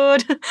that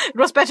good. It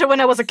was better when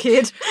I was a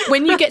kid.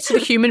 When you get to the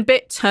human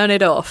bit, turn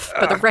it off.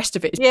 But the rest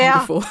of it is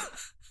beautiful.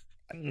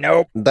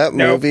 Nope. That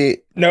movie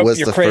was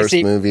the first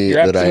movie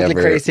that I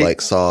ever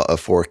saw a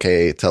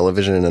 4K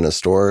television in a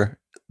store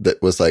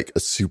that was like a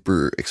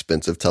super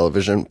expensive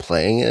television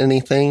playing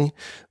anything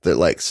that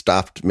like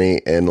stopped me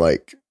and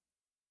like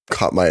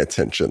caught my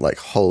attention. Like,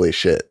 holy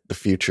shit, the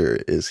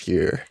future is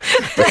here.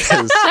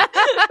 Because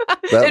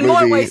that in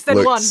more movie ways than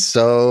looked one.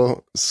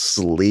 so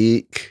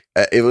sleek.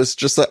 It was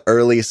just the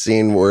early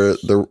scene where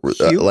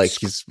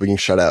he's being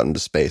shut out into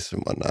space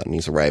and whatnot, and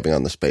he's arriving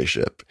on the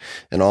spaceship,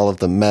 and all of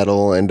the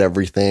metal and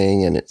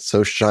everything, and it's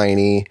so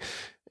shiny,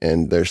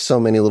 and there's so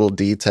many little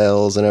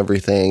details and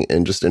everything,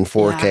 and just in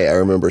 4K, I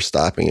remember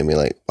stopping and being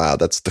like, "Wow,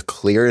 that's the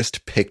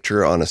clearest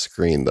picture on a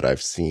screen that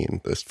I've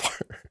seen this far."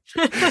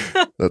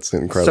 That's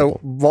incredible. So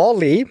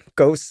WALL-E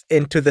goes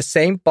into the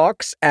same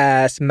box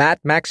as Mad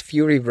Max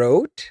Fury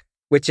Road,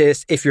 which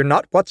is, if you're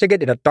not watching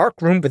it in a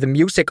dark room with the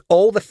music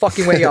all the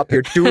fucking way up,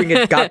 you're doing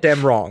it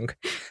goddamn wrong.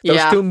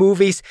 Those two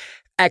movies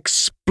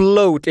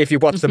explode if you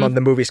watch them on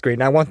the movie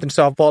screen. I went and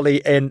saw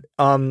WALL-E in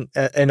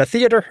a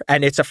theater,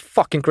 and it's a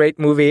fucking great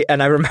movie.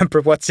 And I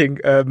remember watching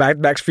Mad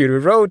Max Fury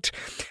Road,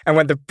 and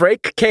when the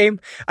break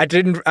came,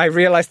 I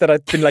realized that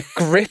I'd been like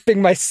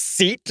gripping my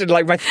seat, and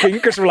like my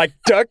fingers were like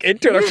dug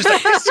into it. I was just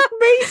like, "This is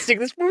amazing!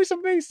 This movie's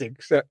amazing!"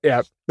 So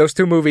yeah, those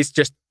two movies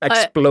just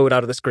explode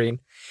out of the screen.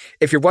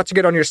 If you're watching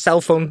it on your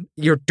cell phone,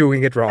 you're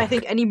doing it wrong. I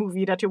think any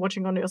movie that you're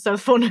watching on your cell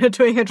phone, you're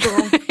doing it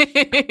wrong.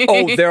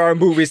 Oh, there are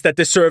movies that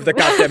deserve the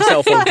goddamn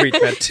cell phone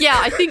treatment. Yeah,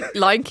 I think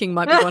Lion King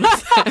might be one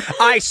of them.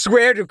 I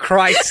swear to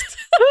Christ.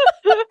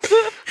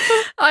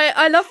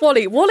 I love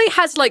WALL-E. WALL-E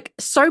has like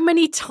so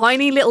many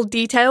tiny little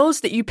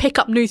details that you pick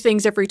up new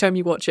things every time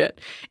you watch it.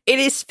 It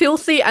is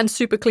filthy and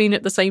super clean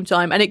at the same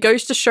time, and it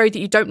goes to show that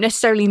you don't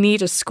necessarily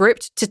need a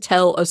script to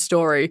tell a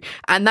story.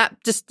 And that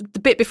just the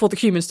bit before the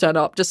humans turn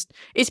up, just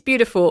it's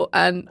beautiful.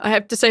 And I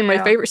have to say,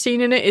 my favorite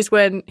scene in it is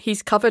when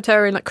he's covered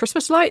her in like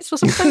Christmas lights or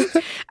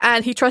something,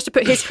 and he tries to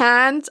put his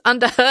hand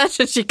under hers,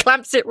 and she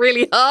clamps it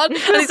really hard, and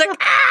he's like,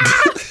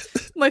 "Ah!"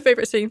 My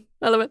favorite scene.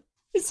 I love it.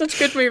 It's such a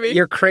good movie.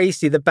 You're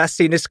crazy. The best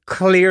scene is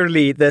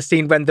clearly the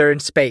scene when they're in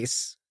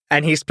space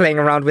and he's playing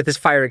around with his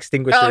fire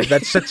extinguisher. Oh.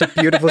 That's such a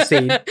beautiful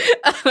scene.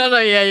 No,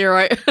 yeah, you're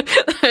right.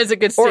 That is a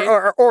good scene.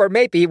 Or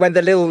maybe when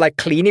the little like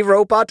cleaning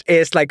robot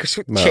is like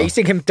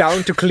chasing him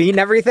down to clean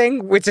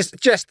everything, which is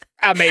just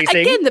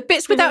amazing. Again, the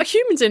bits without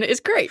humans in it is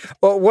great.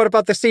 Or what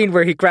about the scene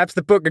where he grabs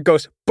the book and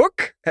goes,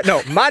 "Book?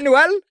 No,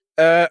 Manuel?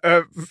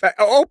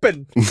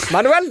 Open.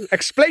 Manuel,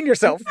 explain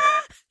yourself."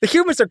 The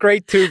humans are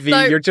great too, V.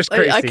 You're just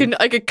crazy.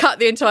 I could cut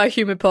the entire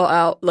human part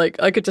out. Like,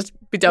 I could just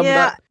be done with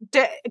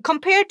that.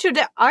 Compared to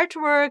the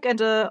artwork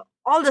and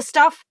all the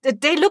stuff,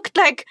 they looked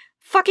like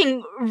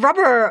fucking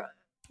rubber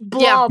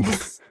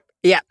blobs.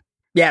 Yeah.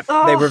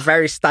 Oh. They were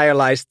very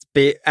stylized,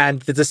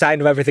 and the design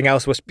of everything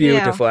else was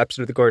beautiful,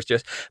 absolutely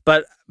gorgeous.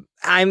 But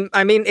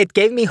I mean, it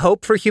gave me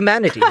hope for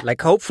humanity.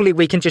 Like, hopefully,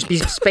 we can just be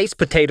space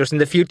potatoes in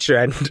the future,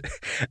 and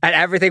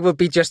everything will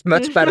be just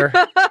much better.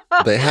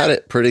 They had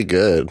it pretty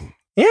good.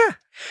 Yeah.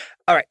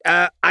 All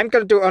right, I'm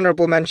going to do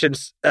honorable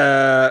mentions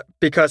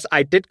because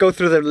I did go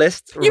through the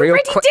list real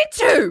quick. You already did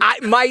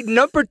too! My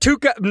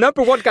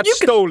number one got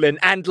stolen,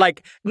 and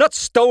like, not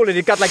stolen,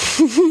 it got like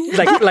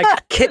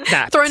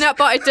kidnapped. Thrown out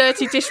by a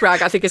dirty dish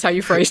rag, I think is how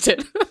you phrased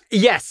it.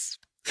 Yes.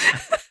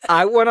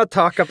 I want to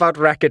talk about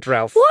Wreck-It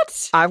Ralph.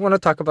 What? I want to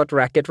talk about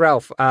Wreck-It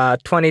Ralph,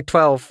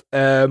 2012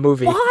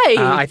 movie. Why?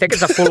 I think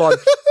it's a full-on...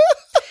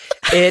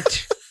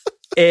 It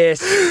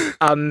is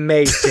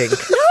amazing.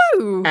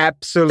 No!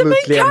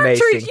 Absolutely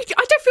amazing.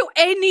 I don't feel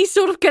any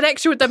sort of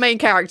connection with the main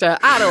character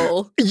at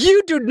all.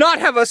 You do not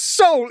have a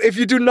soul if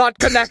you do not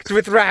connect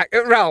with Ralph.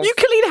 You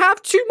clearly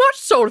have too much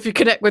soul if you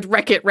connect with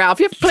Wreck-It Ralph.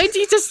 You have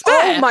plenty to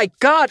spare. Oh my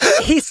God.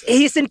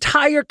 His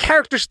entire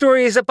character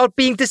story is about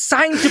being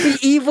designed to be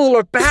evil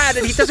or bad,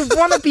 and he doesn't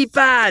want to be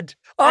bad.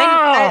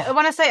 I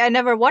want to say I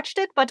never watched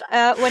it, but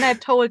when I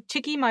told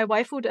Chicky, my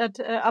waifu,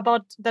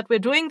 about that we're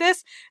doing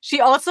this,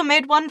 she also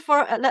made one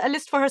for a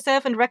list for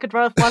herself, and Wreck-It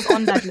Ralph was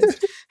on that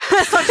list.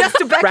 So just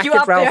to back you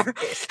up Ralph. there.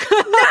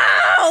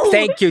 No!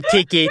 Thank you,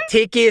 Tiki.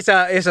 Tiki is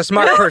a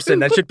smart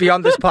person and should be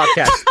on this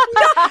podcast.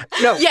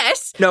 No.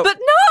 Yes, no. But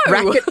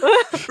no!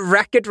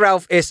 Wreck-It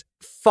Ralph is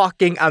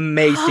fucking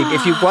amazing.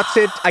 If you watch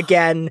it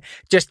again,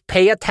 just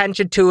pay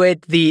attention to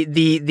it.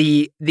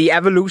 The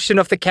evolution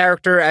of the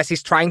character as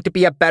he's trying to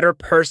be a better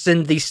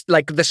person, the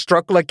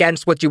struggle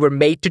against what you were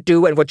made to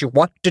do and what you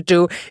want to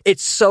do.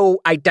 It's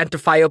so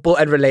identifiable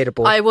and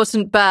relatable. I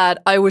wasn't bad.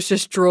 I was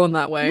just drawn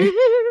that way.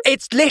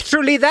 It's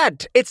literally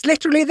that.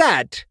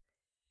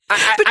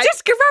 But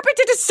Jessica Rabbit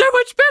did it so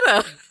much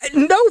better.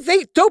 No,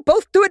 they don't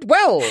both do it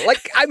well.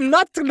 Like, I'm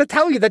not going to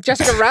tell you that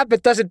Jessica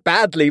Rabbit does it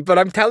badly, but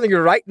I'm telling you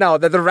right now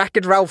that the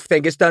Wreck-It Ralph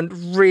thing is done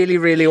really,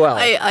 really well.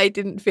 I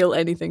didn't feel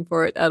anything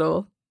for it at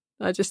all.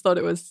 I just thought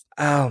it was...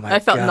 Oh my God. I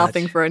felt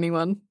nothing for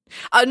anyone.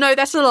 No,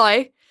 that's a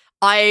lie.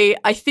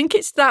 I think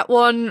it's that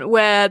one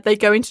where they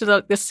go into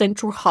the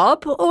central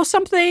hub or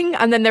something,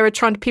 and then they were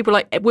trying to people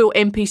like will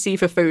NPC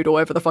for food or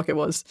whatever the fuck it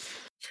was.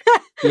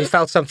 You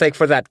felt something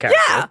for that character.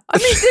 Yeah, I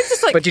mean, it's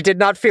just like, but you did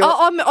not feel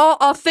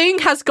our thing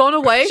has gone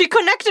away. She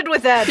connected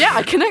with that. Yeah,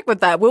 I connect with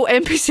that. Will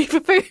NPC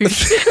for food.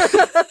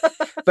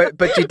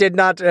 but you did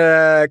not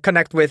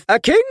connect with a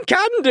King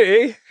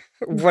Candy,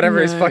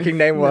 whatever his fucking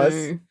name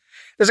was.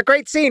 There's a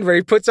great scene where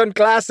he puts on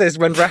glasses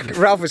when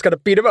Ralph was going to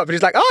beat him up. And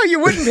he's like, oh, you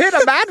wouldn't hit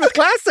a man with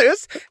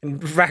glasses.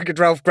 And Wreck-It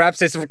Ralph grabs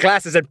his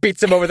glasses and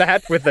beats him over the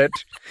head with it.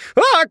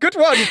 Oh, good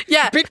one.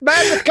 Yeah. Beat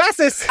man with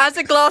glasses. As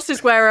a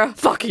glasses wearer,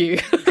 fuck you.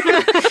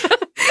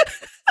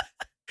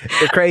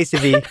 You're crazy,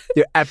 V.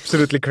 You're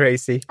absolutely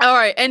crazy. All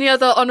right. Any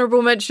other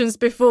honorable mentions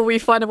before we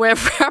find a way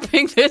of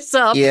wrapping this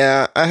up?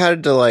 Yeah, I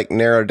had to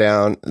narrow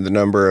down the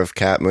number of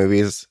cat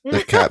movies,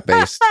 the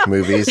cat-based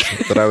movies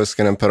that I was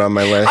going to put on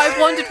my list.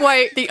 I wondered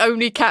why the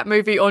only cat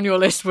movie on your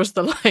list was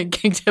The Lion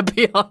King, to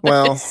be honest.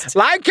 Well,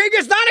 Lion King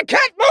is not a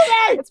cat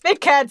movie! It's big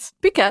cats.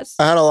 Big cats.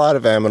 I had a lot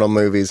of animal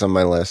movies on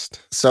my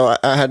list, so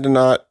I had to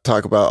not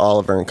talk about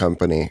Oliver and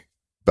Company,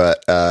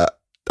 but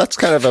that's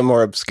kind of a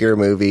more obscure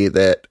movie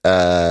that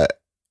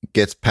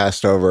gets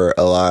passed over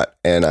a lot,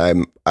 and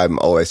I'm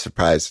always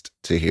surprised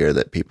to hear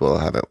that people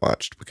haven't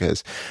watched,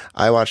 because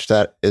I watched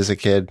that as a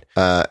kid,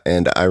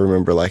 and I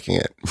remember liking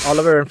it.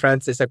 Oliver and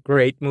Friends is a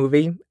great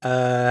movie.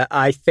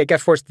 I think I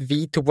forced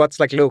V to watch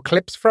little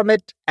clips from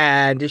it,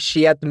 and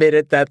she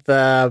admitted that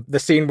the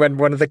scene when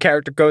one of the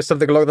characters goes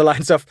something along the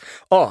lines of,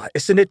 "Oh,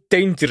 isn't it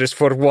dangerous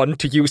for one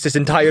to use his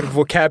entire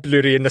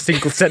vocabulary in a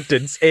single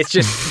sentence?" It's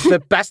just the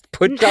best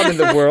put down in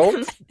the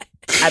world.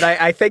 And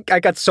I think I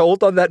got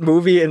sold on that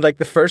movie in the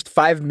first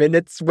 5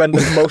 minutes when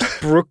the most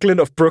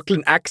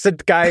Brooklyn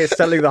accent guy is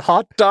selling the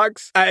hot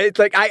dogs.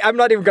 I'm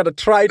not even going to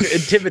try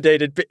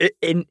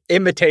to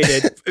imitate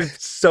it.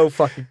 It's so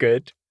fucking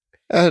good.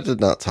 I did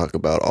not talk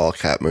about all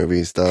cat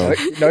movies, though.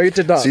 No, you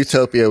did not.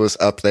 Zootopia was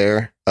up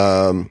there.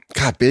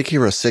 God, Big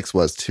Hero 6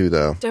 was too,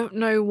 though. Don't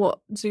know what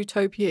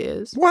Zootopia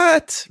is.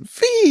 What?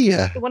 V?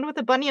 The one with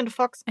the bunny and the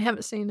fox. I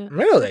haven't seen it.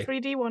 Really? The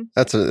 3D one.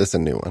 That's a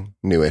new one.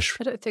 Newish.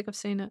 I don't think I've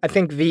seen it. I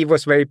think V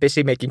was very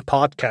busy making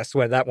podcasts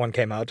when that one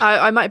came out.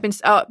 I might have been...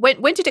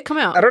 when did it come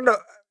out? I don't know.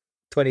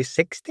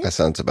 2016? That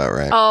sounds about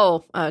right.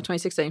 Oh,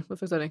 2016. What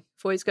was I studying?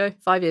 4 years ago?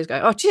 5 years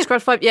ago? Oh, Jesus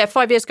Christ. 5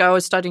 years ago, I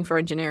was studying for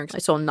engineering. I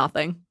saw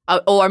nothing.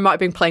 Or I might have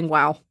been playing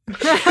WoW.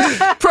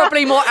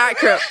 Probably more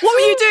accurate. What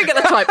were you doing at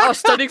the time? I was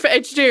studying for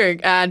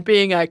engineering and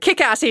being a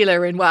kick-ass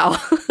healer in WoW.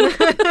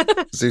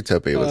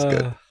 Zootopia was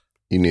good.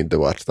 You need to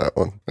watch that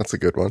one. That's a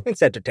good one.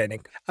 It's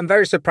entertaining. I'm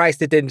very surprised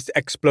it didn't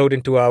explode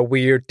into a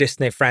weird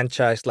Disney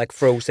franchise like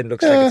Frozen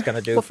looks like it's going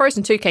to do. Well,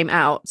 Frozen 2 came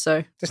out,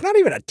 so... There's not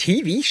even a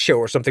TV show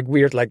or something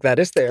weird like that,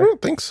 is there? I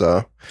don't think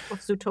so.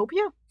 What's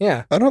Zootopia?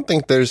 Yeah. I don't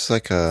think there's a...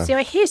 See,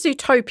 I hear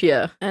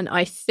Zootopia, and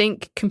I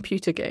think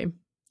computer game.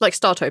 Like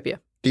Startopia.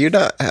 Do you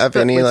not have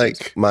any,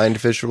 mind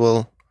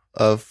visual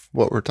of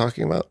what we're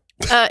talking about?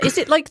 Is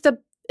it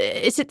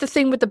Is it the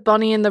thing with the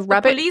bunny and the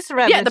rabbit? Police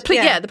rabbit. Yeah,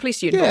 the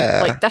police uniform.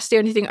 Yeah. That's the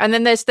only thing. And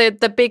then there's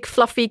the big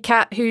fluffy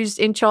cat who's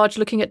in charge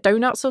looking at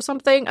donuts or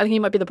something. I think he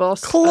might be the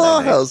boss.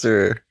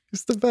 Clawhauser.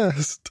 He's the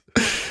best.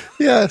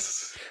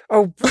 Yes.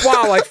 Oh,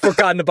 wow, I'd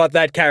forgotten about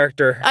that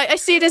character. I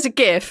see it as a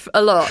gif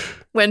a lot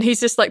when he's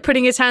just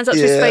putting his hands up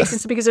to his face and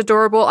something is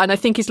adorable, and I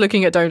think he's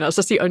looking at donuts.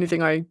 That's the only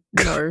thing I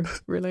know,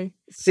 really.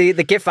 See,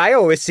 the gif I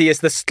always see is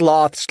the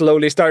sloth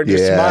slowly starting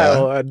to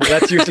smile, and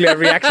that's usually a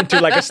reaction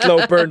to a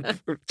slow burn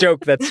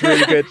joke that's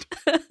really good.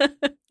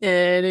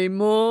 Any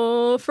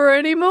more?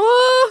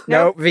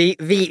 No,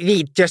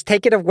 V, just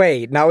take it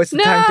away. Now is the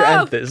time to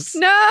end this.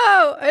 No,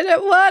 I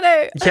don't want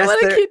to. I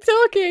want to keep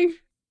talking.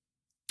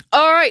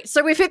 All right,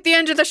 so we've hit the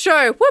end of the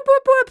show. Whoop,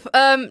 whoop,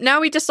 whoop.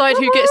 Now we decide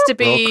who gets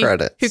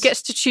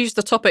to choose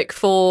the topic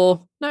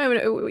for... No,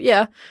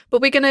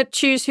 but we're going to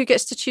choose who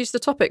gets to choose the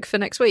topic for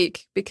next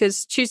week,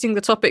 because choosing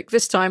the topic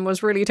this time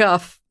was really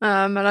tough,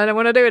 and I don't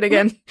want to do it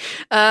again.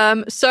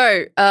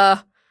 So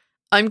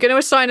I'm going to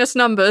assign us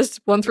numbers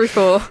 1 through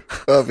 4.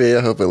 Oh, I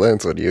hope it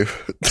lands on you.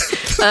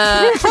 So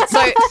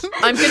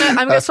I'm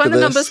gonna assign the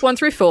numbers 1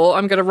 through 4.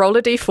 I'm gonna roll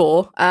a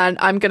d4, and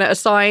I'm gonna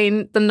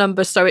assign the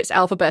numbers so it's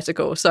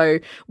alphabetical. So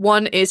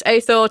 1 is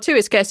Aethor, 2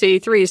 is Kessie,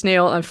 3 is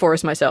Neil, and 4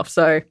 is myself.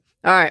 So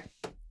all right.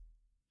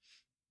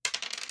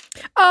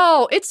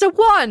 Oh, it's a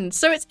 1,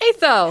 so it's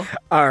Aethor.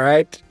 All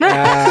right.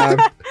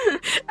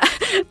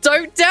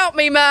 Don't doubt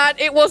me, man.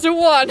 It was a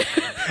 1.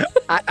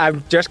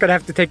 I'm just gonna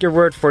have to take your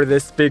word for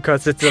this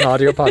because it's an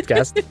audio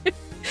podcast.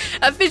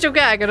 A visual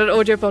gag on an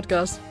audio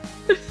podcast.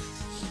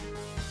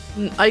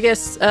 I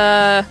guess,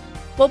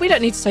 well, we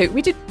don't need to say,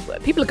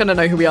 people are going to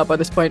know who we are by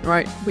this point,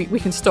 right?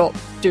 We can stop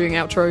doing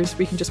outros.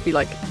 We can just be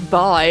like,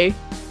 bye.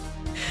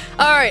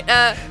 All right,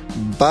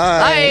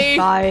 bye.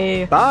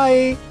 Bye.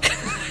 Bye.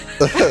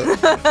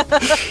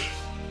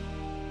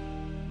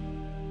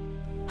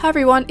 Hi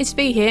everyone, it's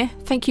V here.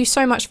 Thank you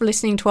so much for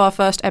listening to our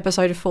first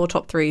episode of 4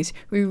 Top 3s.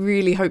 We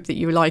really hope that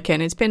you like it.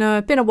 It's been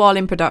a while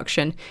in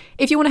production.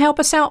 If you want to help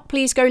us out,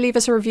 please go leave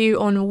us a review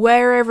on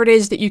wherever it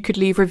is that you could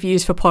leave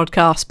reviews for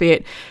podcasts, be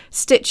it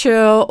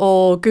Stitcher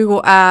or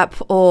Google App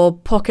or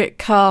Pocket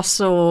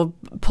Casts or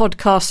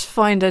Podcast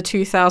Finder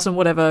 2000,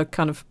 whatever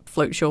kind of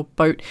floats your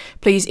boat.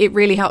 Please, it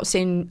really helps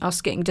in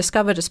us getting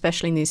discovered,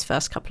 especially in these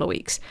first couple of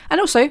weeks.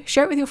 And also,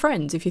 share it with your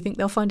friends if you think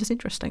they'll find us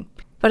interesting.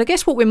 But I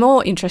guess what we're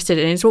more interested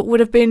in is what would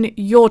have been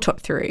your top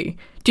 3.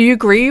 Do you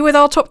agree with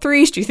our top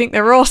 3s? Do you think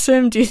they're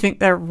awesome? Do you think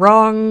they're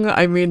wrong?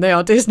 I mean, they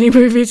are Disney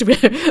movies.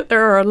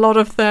 There are a lot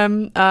of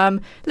them.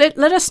 Let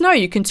us know.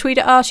 You can tweet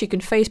at us. You can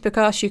Facebook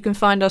us. You can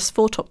find us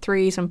 4 Top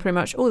 3s on pretty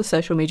much all the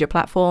social media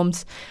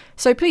platforms.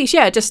 So please,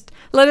 yeah, just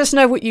let us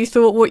know what you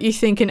thought, what you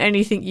think, and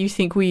anything you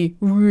think we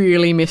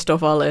really missed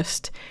off our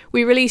list.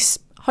 We release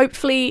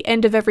hopefully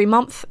end of every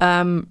month,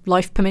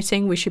 life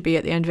permitting. We should be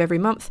at the end of every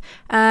month.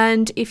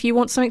 And if you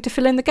want something to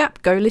fill in the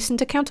gap, go listen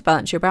to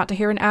Counterbalance. You're about to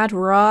hear an ad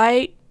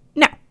right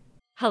now.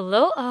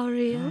 Hello,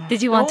 Ariel.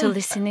 Did you want to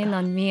listen in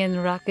on me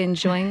and Raka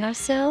enjoying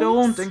ourselves?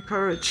 Don't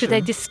encourage Should I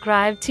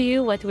describe to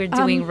you what we're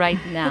doing right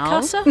now?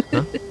 Mikasa?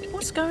 Huh?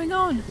 What's going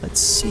on? Let's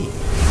see.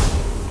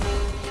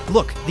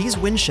 Look, these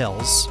wind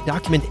shells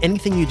document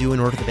anything you do in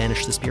order to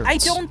banish the spirits. I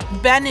don't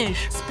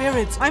banish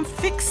spirits. I'm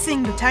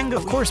fixing the tango.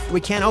 Of course,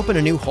 we can't open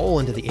a new hole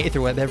into the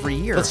Aetherweb every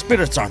year. But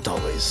spirits aren't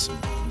always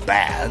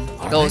bad,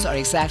 are Those they? are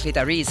exactly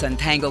the reason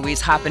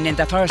tangoids happen in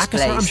the first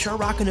place. I'm sure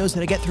Raka knows how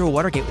to get through a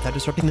water gate without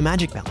disrupting the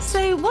magic balance.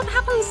 So what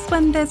happens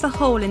when there's a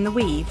hole in the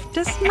weave?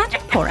 Does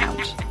magic pour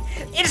out?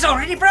 It is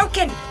already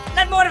broken.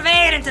 Let more of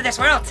air into this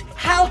world.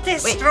 I'll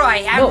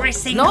destroy every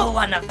single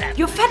one of them.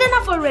 You've had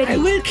enough already. I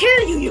will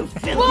kill you, you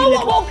filthy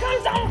whoa,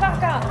 calm down,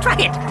 Raka. Try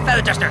it,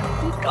 Feather Duster.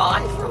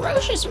 God,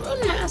 ferocious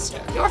rune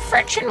master. Your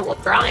friction will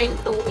grind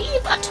the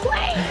weave a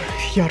twang.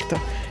 Yarta,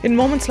 in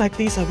moments like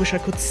these, I wish I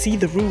could see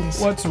the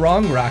runes. What's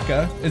wrong,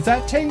 Raka? Is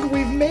that tangle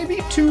weave maybe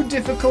too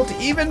difficult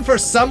even for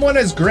someone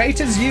as great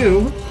as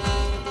you?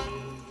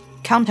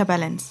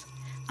 Counterbalance,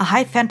 a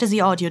high fantasy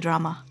audio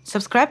drama.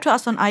 Subscribe to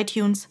us on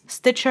iTunes,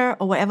 Stitcher,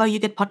 or wherever you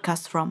get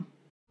podcasts from.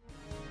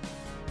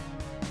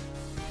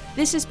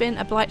 This has been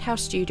a Blighthouse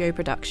Studio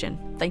production.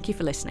 Thank you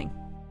for listening.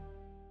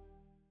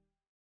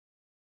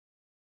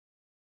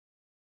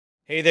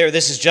 Hey there,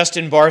 this is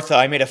Justin Bartha.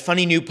 I made a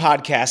funny new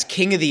podcast,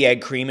 King of the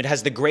Egg Cream. It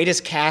has the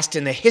greatest cast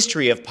in the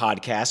history of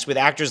podcasts with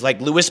actors like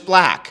Louis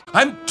Black.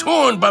 I'm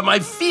torn by my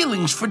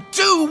feelings for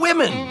 2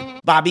 women.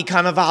 Bobby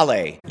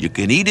Cannavale. You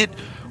can eat it,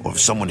 or if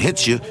someone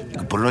hits you, you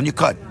can put it on your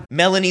cut.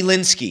 Melanie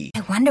Linsky.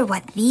 I wonder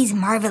what these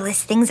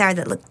marvelous things are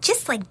that look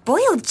just like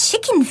boiled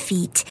chicken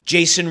feet.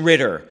 Jason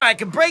Ritter. I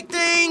can break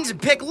things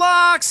and pick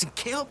locks and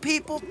kill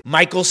people.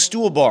 Michael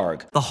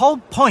Stuhlbarg. The whole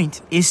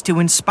point is to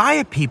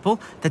inspire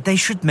people that they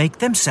should make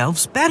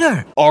themselves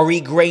better.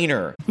 Ari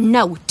Grainer.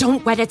 No,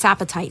 don't whet its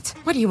appetite.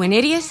 What are you, an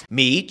idiot?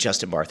 Me,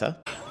 Justin Bartha.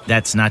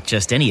 That's not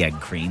just any egg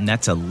cream,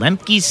 that's a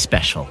Lemke's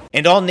special.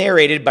 And all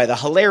narrated by the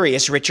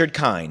hilarious Richard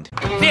Kind.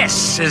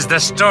 This is the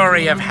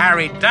story of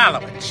Harry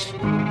Dalowitz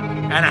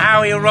and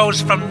how he rose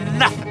from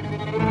nothing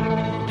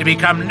to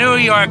become New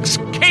York's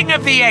King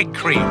of the Egg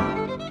Cream.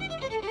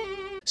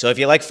 So if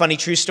you like funny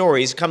true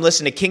stories, come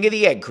listen to King of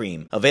the Egg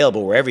Cream,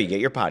 available wherever you get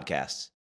your podcasts.